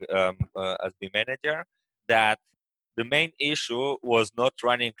working as BIM manager that the main issue was not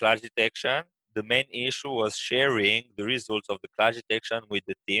running clash detection. The main issue was sharing the results of the clash detection with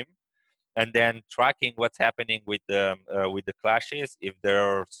the team and then tracking what's happening with the clashes if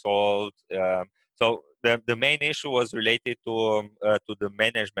they're solved. So the main issue was related to the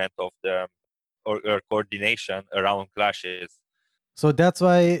management of the or coordination around clashes. So that's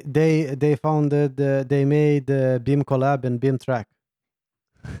why they founded they made Beam Collab and Beam Track.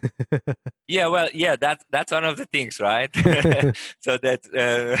 Yeah, well, yeah, that's one of the things, right? So that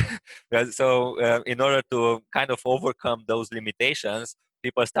in order to kind of overcome those limitations,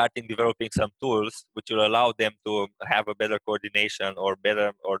 people starting developing some tools which will allow them to have a better coordination or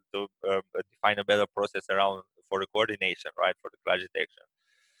better or to define a better process around for the coordination, right, for the clash detection.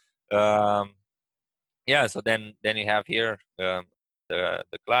 Yeah, so then you have here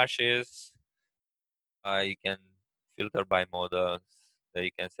the clashes. You can filter by models. You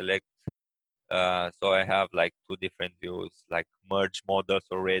can select. So I have like two different views, like merge models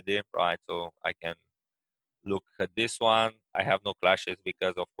already, right? So I can look at this one. I have no clashes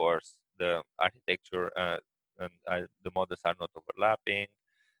because, of course, the architecture and the models are not overlapping.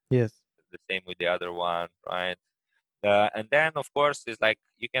 Yes. The same with the other one, right? And then, of course, it's like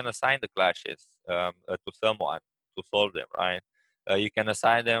you can assign the clashes to someone to solve them, right? You can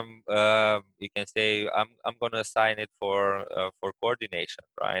assign them. You can say, I'm going to assign it for coordination,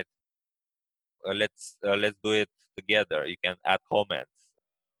 right? Let's do it together. You can add comments.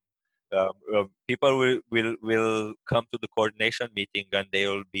 People will come to the coordination meeting and they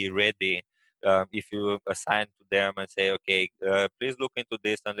will be ready if you assign to them and say, okay, please look into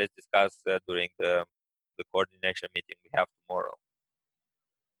this and let's discuss during the coordination meeting we have tomorrow,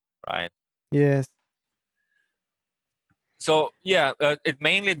 right? Yes. So yeah, it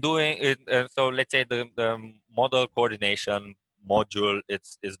mainly doing it. So let's say the model coordination module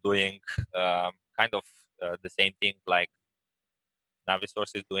is doing kind of the same thing like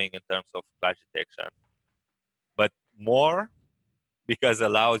Navisource is doing in terms of clash detection, but more because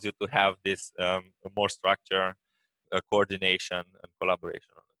allows you to have this more structure, coordination, and collaboration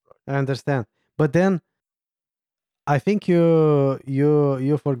on the project. I understand. But then I think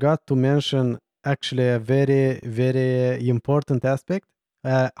you forgot to mention actually a very important aspect,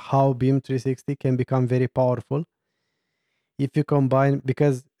 how Beam 360 can become very powerful if you combine,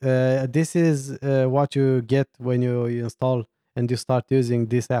 because this is what you get when you install and you start using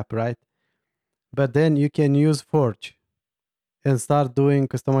this app, right? But then you can use Forge and start doing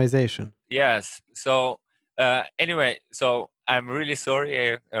customization. Yes. So anyway, so I'm really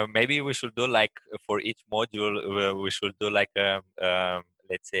sorry. Maybe we should do like for each module, we should do like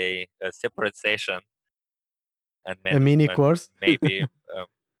let's say a separate session, and then A mini and course. maybe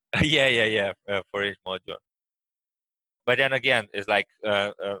yeah for each module. But then again, it's like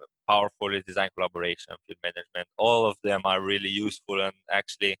powerful is design collaboration, field management. All of them are really useful and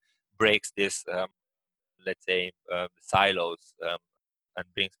actually breaks this let's say silos and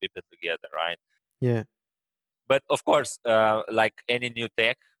brings people together, right? Yeah. But of course, like any new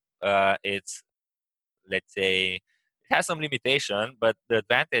tech, it's let's say it has some limitation, but the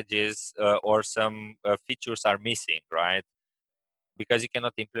advantages or some features are missing, right? Because you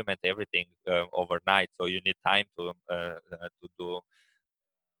cannot implement everything overnight, so you need time to do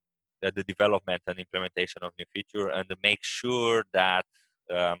the development and implementation of new feature and to make sure that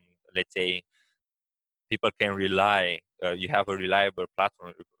um, let's say people can rely. You have a reliable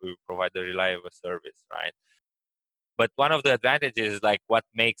platform, you provide a reliable service, right? But one of the advantages, like what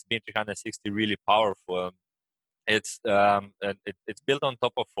makes BIM 360 really powerful, it's built on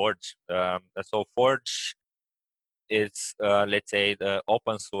top of Forge. So Forge is let's say the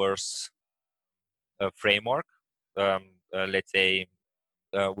open source framework. Let's say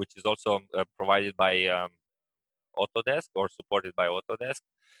which is also provided by Autodesk or supported by Autodesk.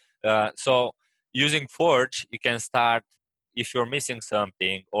 So using Forge, you can start if you're missing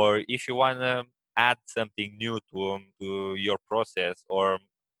something or if you want to add something new to your process or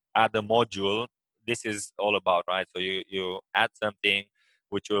add a module. This is all about, right? So you add something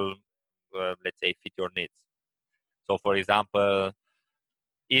which will, let's say, fit your needs. So, for example,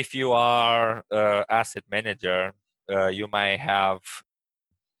 if you are asset manager, you might have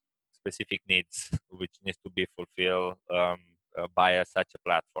specific needs which needs to be fulfilled by such a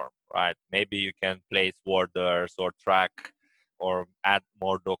platform, right? Maybe you can place orders or track or add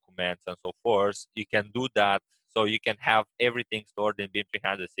more documents and so forth. You can do that, so you can have everything stored in BIM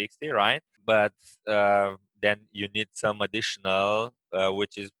 360, right? But then you need some additional,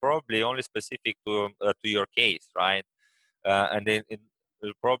 which is probably only specific to your case, right? And then it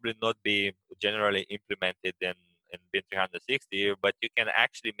will probably not be generally implemented in BIM 360, but you can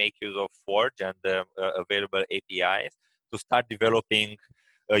actually make use of Forge and the available APIs to start developing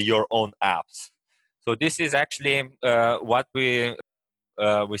your own apps. So this is actually what we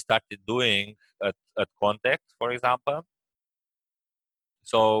started doing at Context, for example.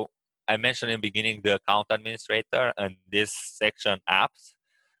 So I mentioned in the beginning the account administrator and this section apps,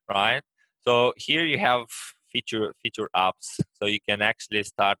 right? So here you have feature apps. So you can actually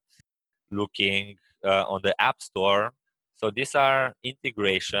start looking on the App Store. So these are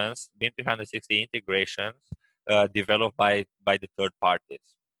integrations, BIM 360 integrations developed by the third parties.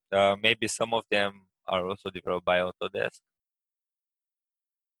 Maybe some of them are also developed by Autodesk.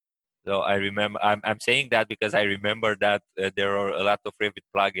 So I remember, I'm saying that because I remember that there are a lot of Revit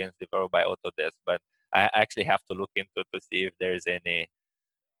plugins developed by Autodesk, but I actually have to look into to see if there's any.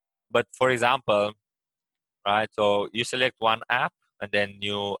 But for example, right, so you select one app and then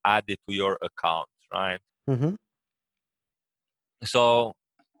you add it to your account, right? Mm-hmm. So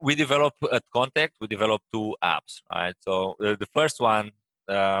we develop at Contact, we developed two apps, right? So the first one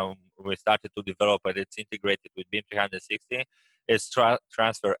we started to develop, and it's integrated with BIM 360, is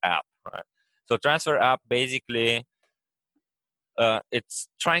Transfer App, right? So Transfer App basically it's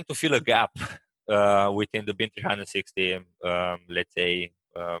trying to fill a gap within the BIM 360, let's say,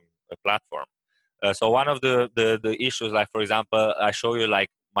 a platform. So one of the issues, like for example, I show you like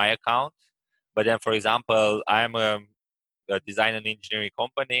my account, but then for example, I'm a design and engineering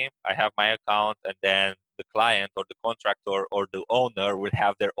company. I have my account, and then the client or the contractor or the owner will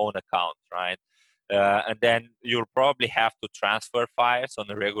have their own account, right? And then you'll probably have to transfer files on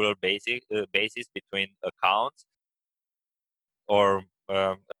a regular basis between accounts, or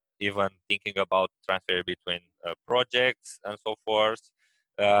even thinking about transfer between projects and so forth.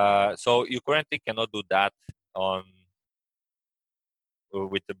 So you currently cannot do that on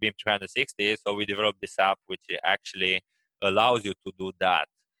with the BIM 360. So we developed this app which actually allows you to do that.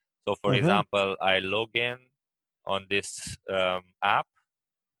 So for Mm-hmm. example, I log in on this app,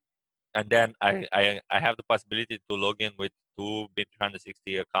 and then I have the possibility to log in with two BIM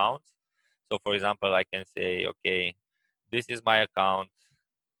 360 accounts. So for example, I can say, okay, this is my account,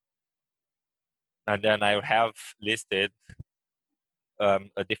 and then I have listed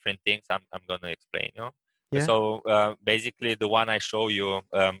different things I'm going to explain you. Yeah. So basically, the one I show you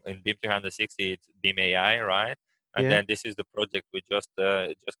in BIM 360, it's BIM AI, right? And Yeah. then this is the project we just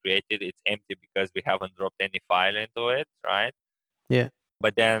created. It's empty because we haven't dropped any file into it, right? Yeah.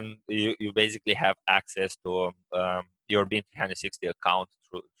 But then you basically have access to your BIM 360 account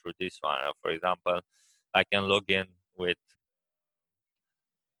through this one. For example, I can log in with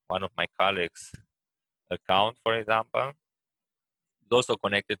one of my colleagues' account, for example. It's also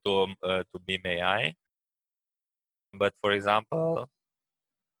connected to BIM AI. But for example,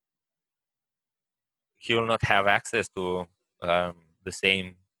 he will not have access to the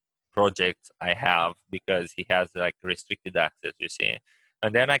same projects I have because he has like restricted access. You see,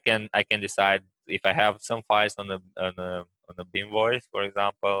 and then I can decide if I have some files on a BIM voice, for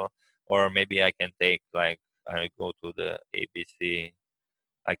example, or maybe I can take like I go to the ABC.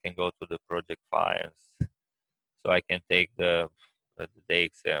 I can go to the project files, so I can take the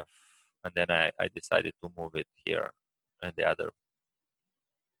DXF, and then I decided to move it here and the other.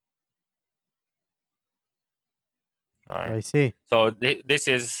 Right. I see. So this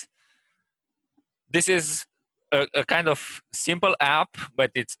is a kind of simple app,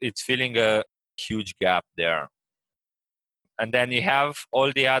 but it's filling a huge gap there. And then you have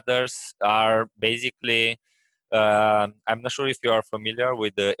all the others are basically. I'm not sure if you are familiar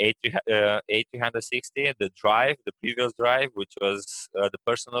with the A360, the drive, the previous drive, which was the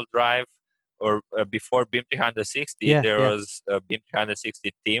personal drive, or before BIM 360, Yeah. there Yeah. was a BIM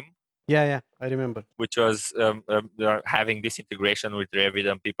 360 team, Yeah. Yeah. I remember. which was they're having this integration with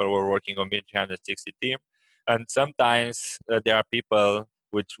Revit, and people were working on BIM 360 team. And sometimes there are people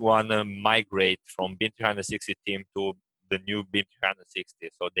which want to migrate from BIM 360 team to the new BIM 360.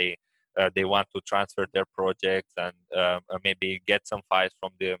 So they want to transfer their projects and maybe get some files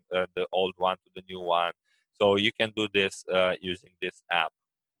from the old one to the new one. So you can do this using this app.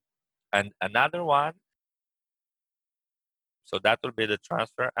 And another one, so that will be the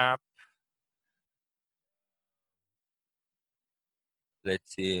transfer app.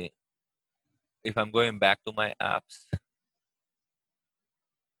 Let's see if I'm going back to my apps.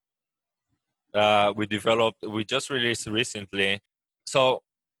 We just released recently. So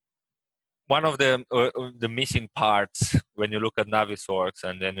one of the missing parts when you look at Navisworks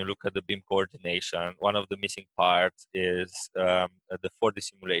and then you look at the BIM coordination, one of the missing parts is the 4D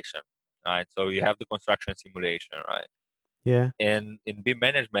simulation, right? So you have the construction simulation, right? Yeah. And in BIM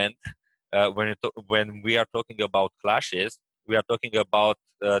management, when we are talking about clashes, we are talking about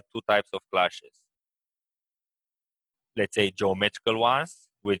two types of clashes. Let's say geometrical ones,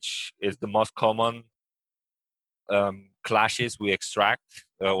 which is the most common clashes we extract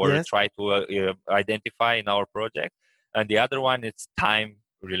or Yes. try to identify in our project, and the other one is time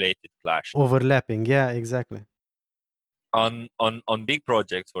related clashes. Overlapping. Yeah, exactly. On big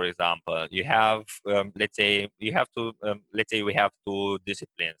projects, for example, you have let's say we have two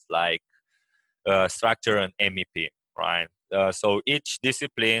disciplines like structure and MEP, right? So each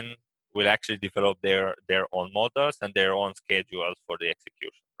discipline will actually develop their own models and their own schedules for the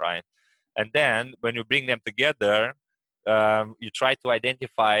execution, right? And then when you bring them together, you try to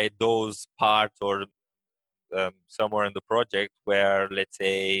identify those parts or somewhere in the project where, let's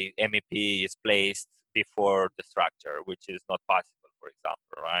say, MEP is placed before the structure, which is not possible, for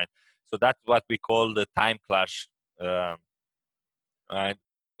example, right? So that's what we call the time clash, um, right?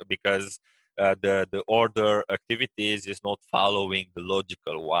 Because the order activities is not following the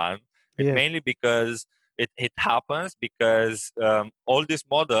logical one, and Yes. mainly because it happens because all these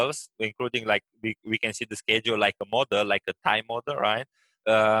models, including like we can see the schedule like a model, like a time model, right?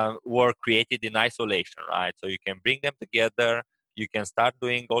 Were created in isolation, right? So you can bring them together. You can start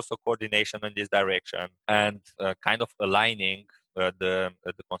doing also coordination in this direction and kind of aligning the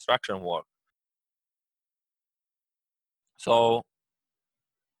construction work. So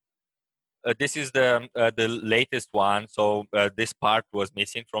this is the latest one. So this part was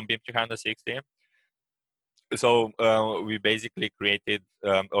missing from BIM 360. So we basically created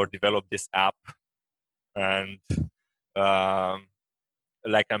or developed this app, and um,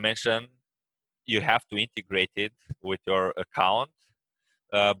 like I mentioned, you have to integrate it with your account.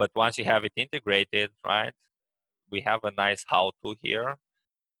 But once you have it integrated, right, we have a nice how-to here.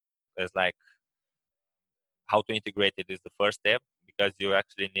 It's like how to integrate it is the first step because you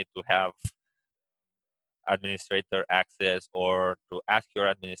actually need to have administrator access or to ask your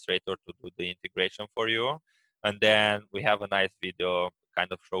administrator to do the integration for you. And then we have a nice video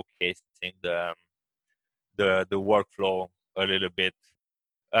kind of showcasing the workflow a little bit.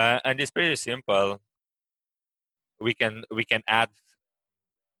 And it's pretty simple. We can add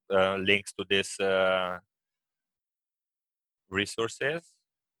links to these resources.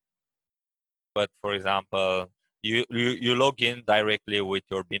 But for example, you log in directly with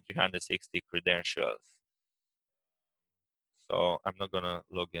your BIM 360 credentials. So I'm not gonna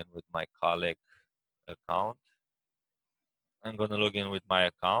log in with my colleague account. I'm gonna log in with my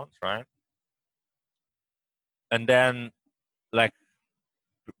account, right? And then, like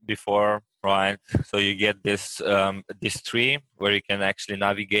before, right? So you get this tree where you can actually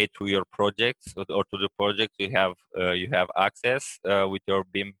navigate to your projects or to the project you have access with your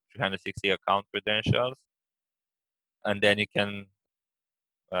BIM 360 account credentials, and then you can,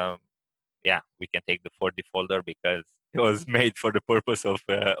 yeah, we can take the 4D folder because it was made for the purpose of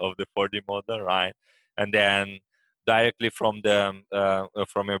the 4D model, right? And then directly from your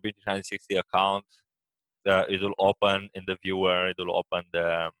BIM 360 account, it will open in the viewer. It will open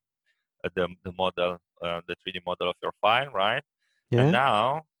the model, the 3D model of your file, right? And Yeah.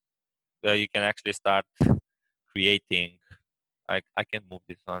 now you can actually start creating. I can move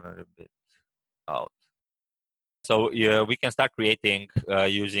this one a little bit out. So yeah, we can start creating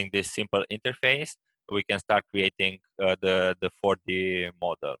using this simple interface. We can start creating the 4D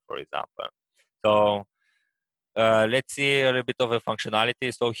model, for example. So let's see a little bit of a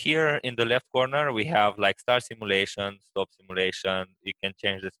functionality. So here in the left corner, we have like start simulation, stop simulation. You can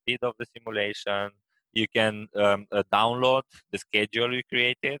change the speed of the simulation. You can download the schedule you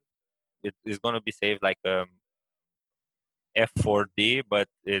created. It is going to be saved like F4D, but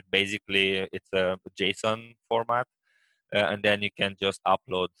it's a JSON format. And then you can just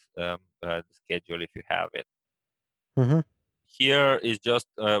upload the schedule if you have it. Mm-hmm. Here is just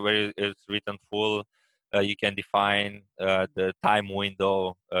where it's written full. You can define the time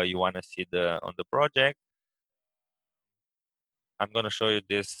window you want to see on the project. I'm going to show you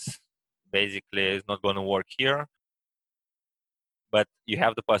this. Basically, it's not going to work here, but you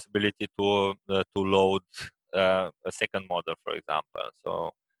have the possibility to load a second model, for example.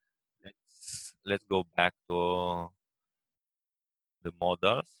 So let's go back to the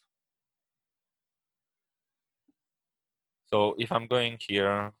models. So if I'm going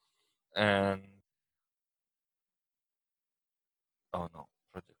here and oh no,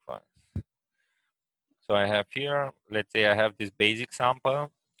 project files. So I have here, let's say I have this basic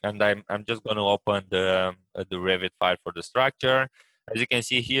sample. and I'm just going to open the Revit file for the structure. As you can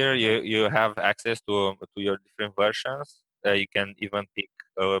see here, you have access to your different versions. You can even pick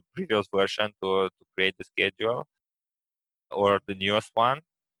a previous version to create the schedule or the newest one.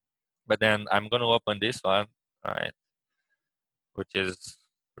 But then I'm going to open this one, right, which is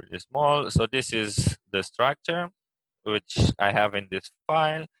pretty small. So this is the structure which I have in this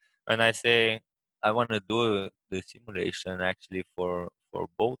file, and I say I want to do the simulation actually for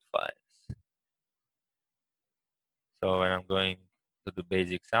both files. So when I'm going to the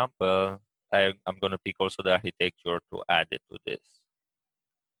basic sample, I'm going to pick also the architecture to add it to this.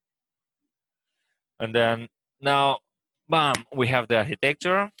 And then now, bam, we have the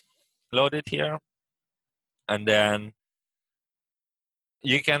architecture loaded here. And then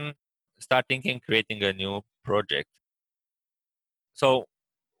you can start thinking creating a new project. So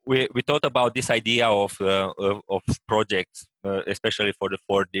we thought about this idea of projects, especially for the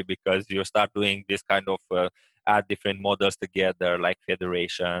 4D, because you start doing this kind of add different models together, like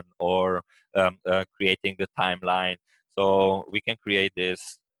federation or creating the timeline. So we can create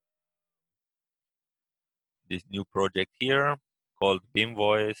this new project here called Beam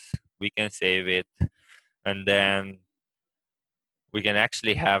Voice. We can save it, and then we can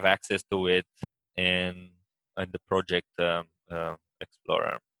actually have access to it in the project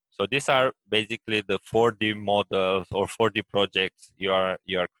explorer. So these are basically the 4D models or 4D projects you are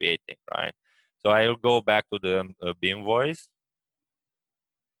creating, right? So I'll go back to the Beam Voice,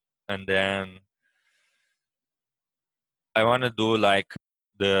 and then I want to do like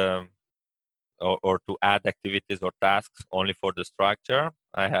the or to add activities or tasks only for the structure.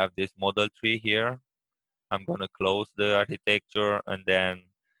 I have this model tree here. I'm going to close the architecture, and then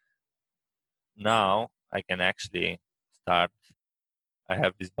now I can actually start. I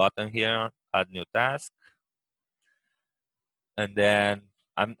have this button here, add new task, and then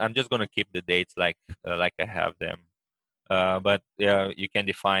I'm just gonna keep the dates like I have them. But yeah, you can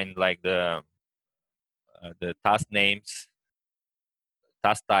define like the task names,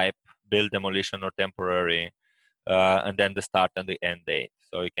 task type, build, demolition, or temporary, and then the start and the end date.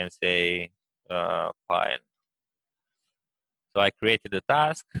 So you can say file. So I created the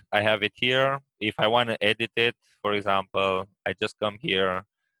task. I have it here. If I want to edit it, for example, I just come here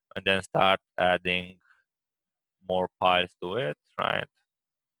and then start adding more files to it, right?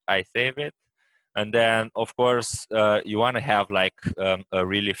 I save it. And then, of course, you want to have like a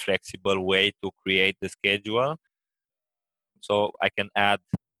really flexible way to create the schedule. So I can add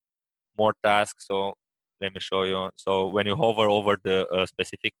more tasks. So let me show you. So when you hover over the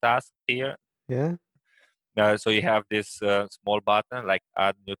specific task here, Yeah. so you have this small button like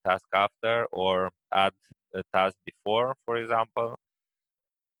add new task after or add a task before, for example.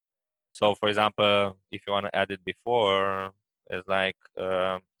 So for example, if you want to add it before, it's like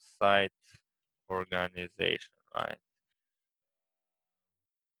site organization, right?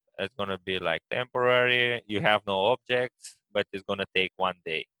 It's going to be like temporary. You have no objects, but it's going to take 1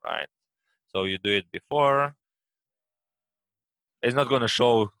 day, right? So you do it before. It's not going to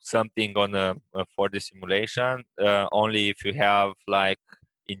show something on for the simulation. Only if you have like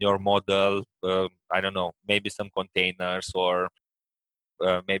in your model, I don't know, maybe some containers or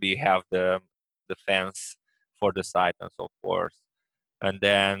maybe you have the fence for the site and so forth. And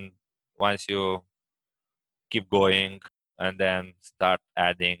then once you keep going and then start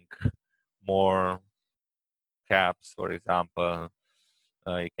adding more caps, for example,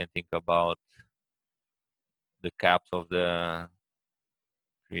 you can think about the caps of the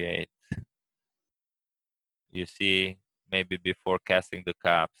create. You see, maybe before casting the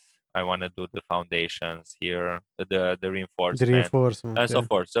caps, I want to do the foundations here, the The reinforcement, reinforcement. and so Yeah.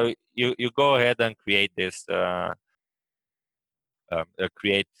 forth. So you go ahead and create this,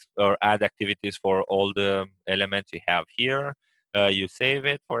 create or add activities for all the elements you have here. You save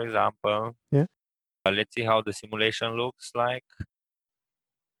it, for example. Yeah. Let's see how the simulation looks like.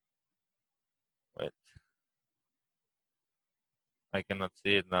 Wait, I cannot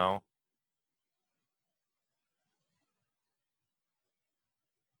see it now.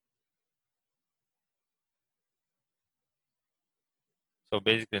 So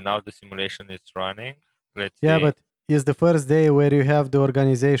basically now the simulation is running. Let's Yeah, see. but is the first day where you have the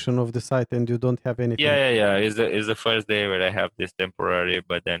organization of the site and you don't have anything. Yeah. Is the first day where I have this temporary,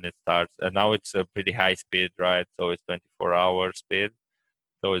 but then it starts. And now it's a pretty high speed, right? So it's 24-hour speed.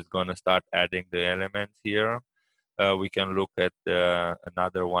 So it's gonna start adding the elements here. We can look at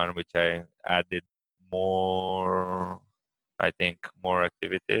another one which I added more. I think more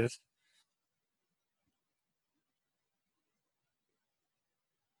activities.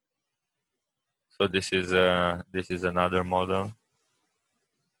 So this is another model.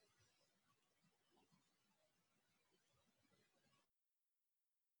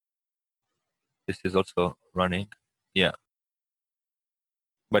 This is also running. Yeah.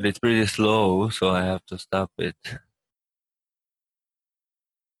 But it's pretty slow, so I have to stop it.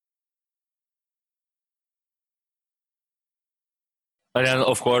 And then,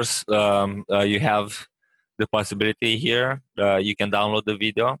 of course, you have the possibility here. You can download the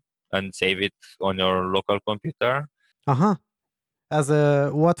video and save it on your local computer. Uh-huh. As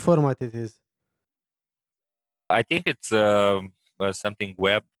a what format it is? I think it's something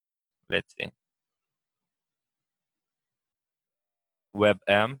web. Let's see,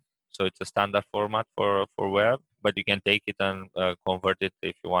 WebM. So it's a standard format for web, but you can take it and convert it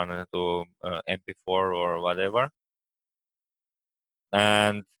if you want to MP4 or whatever.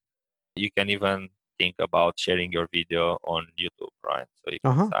 And you can even think about sharing your video on YouTube, right? So you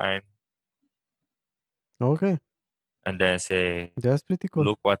can Uh-huh. sign Okay. and then say, That's pretty cool.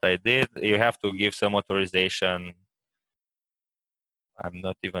 look what I did. You have to give some authorization. I'm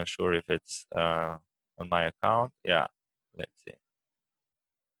not even sure if it's on my account. Yeah, let's see.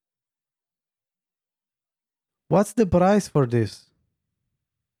 What's the price for this?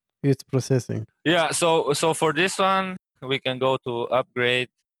 It's processing. Yeah, so for this one, we can go to upgrade.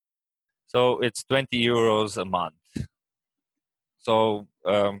 So it's 20 euros a month. So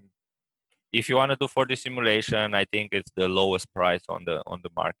if you want to do 4D simulation, I think it's the lowest price on the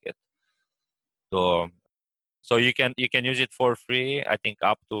market. So you can use it for free. I think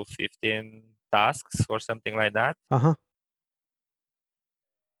up to 15 tasks or something like that. Uh-huh.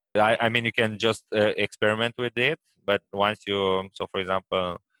 I mean, you can just experiment with it, but once you, so for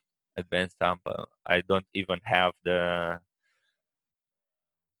example, advanced sample, I don't even have the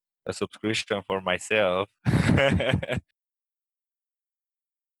a subscription for myself.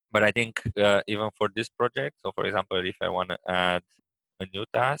 But I think even for this project, so for example, if I want to add a new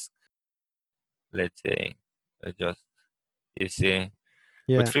task, let's say, just you see,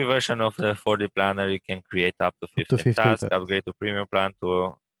 with Yeah. free version of the 4D planner, you can create up to Up to 15 15 tasks. tasks. Upgrade to premium plan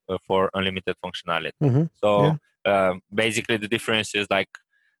to for unlimited functionality. Mm-hmm. So Yeah. basically, the difference is like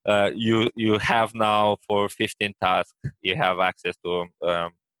you have now for 15 tasks, you have access to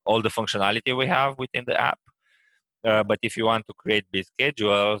all the functionality we have within the app. But if you want to create these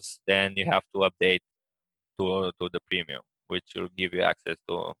schedules, then you have to update to the premium, which will give you access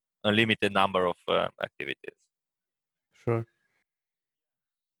to unlimited number of activities. Sure.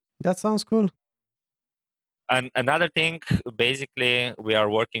 That sounds cool. And another thing, basically, we are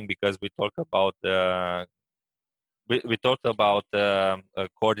working because we talked about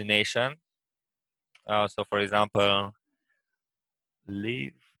coordination. So, for example,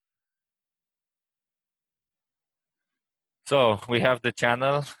 leave. So we have the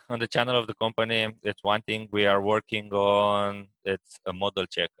channel on the channel of the company. It's one thing we are working on. It's a model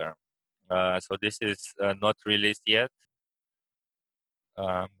checker. So this is not released yet.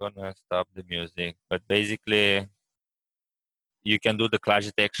 I'm gonna stop the music, but basically, you can do the clash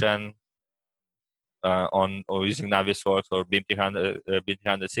detection on or using Navisource or BIM 300, BIM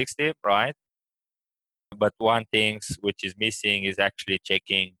 360, right? But one thing which is missing is actually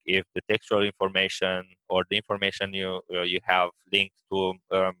checking if the textual information or the information you have linked to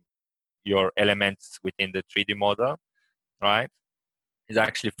your elements within the 3D model, right? It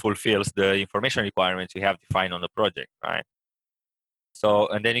actually fulfills the information requirements you have defined on the project, right? So,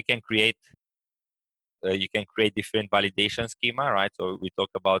 and then you can create different validation schema, right? So we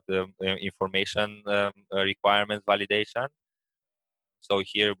talked about the information requirements validation. So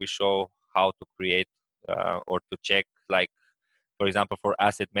here we show how to create or to check, like, for example, for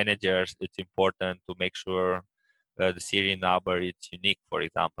asset managers, it's important to make sure the serial number is unique, for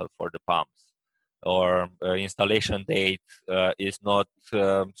example, for the pumps. Or installation date is not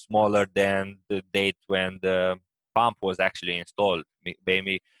smaller than the date when the pump was actually installed.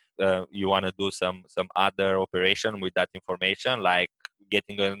 Maybe you want to do some other operation with that information, like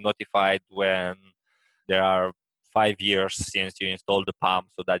getting notified when there are 5 years since you installed the pump,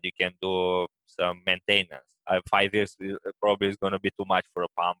 so that you can do some maintenance. 5 years probably is going to be too much for a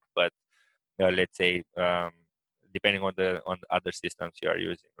pump, but let's say depending on the other systems you are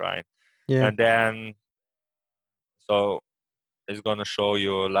using, right? Yeah. And then so it's going to show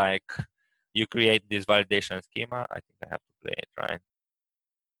you, like, you create this validation schema. I think I have to play it, right?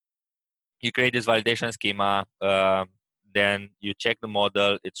 You create this validation schema, then you check the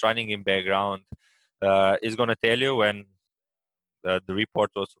model. It's running in background. It's going to tell you when the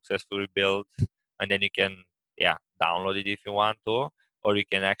report was successfully built, and then you can download it if you want to, or you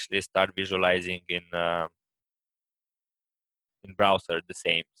can actually start visualizing in browser the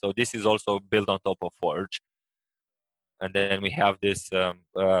same. So this is also built on top of Forge, and then we have this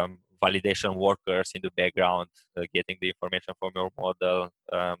validation workers in the background getting the information from your model,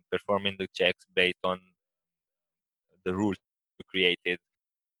 performing the checks based on the rules you created.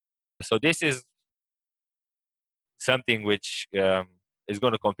 So this is something which is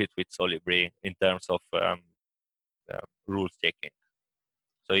going to compete with Solibri in terms of rules checking.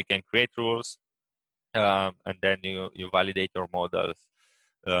 So you can create rules, and then you validate your models,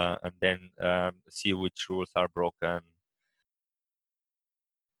 and then see which rules are broken.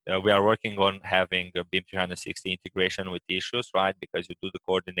 We are working on having a BIM 360 integration with issues, right? Because you do the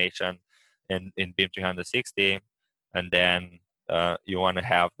coordination in BIM 360, and then you want to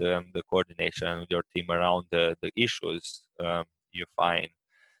have the coordination with your team around the issues you find.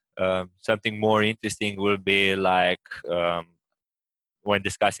 Something more interesting will be like when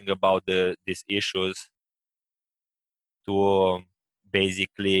discussing about these issues to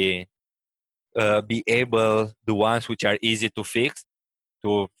basically be able, the ones which are easy to fix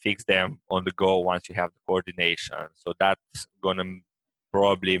them on the go once you have the coordination. So that's gonna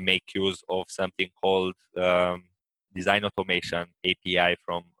probably make use of something called design automation API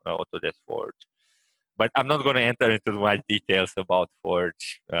from Autodesk Forge. But I'm not gonna enter into much details about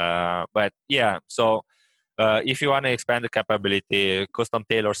Forge. But yeah, so if you want to expand the capability, custom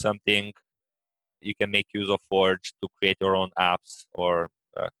tailor something, you can make use of Forge to create your own apps or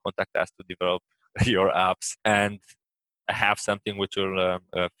contact us to develop your apps and have something which will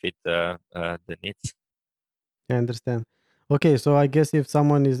fit the needs. I understand. Okay, so I guess if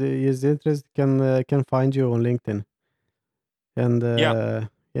someone is interested, can find you on LinkedIn and Yeah,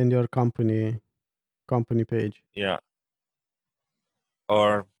 in your company page. yeah.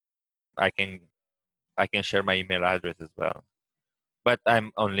 Or I can share my email address as well. But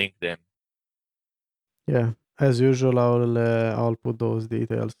I'm on LinkedIn. Yeah, as usual, I'll put those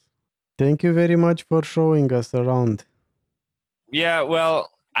details. Thank you very much for showing us around. Yeah,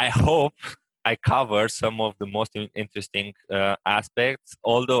 well, I hope I cover some of the most interesting aspects.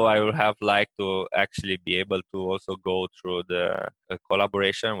 Although I will have liked to actually be able to also go through the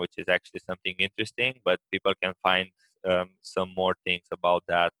collaboration, which is actually something interesting. But people can find some more things about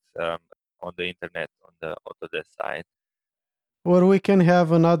that on the internet on the Autodesk side. Or we can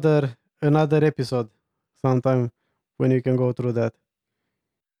have another episode sometime when you can go through that.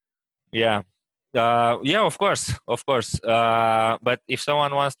 Yeah. Yeah, of course, of course. But if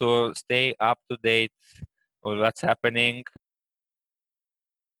someone wants to stay up to date with what's happening,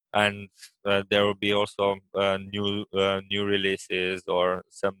 and there will be also new releases or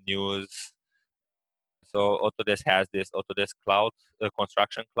some news. So Autodesk has this Autodesk Cloud,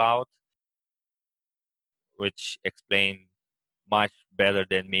 Construction Cloud, which explain much better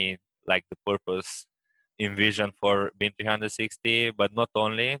than me, like the purpose envisioned for BIM 360. But not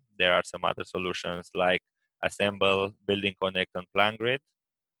only, there are some other solutions like Assemble, Building Connect, and PlanGrid,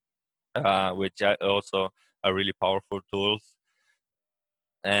 which are also are really powerful tools.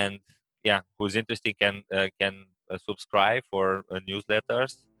 And yeah, who's interested can subscribe for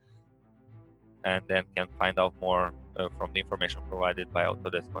newsletters, and then can find out more from the information provided by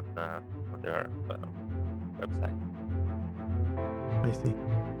Autodesk on their website. I see.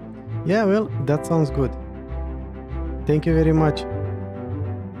 Yeah, well, that sounds good. Thank you very much.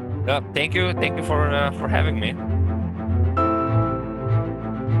 Thank you for having me.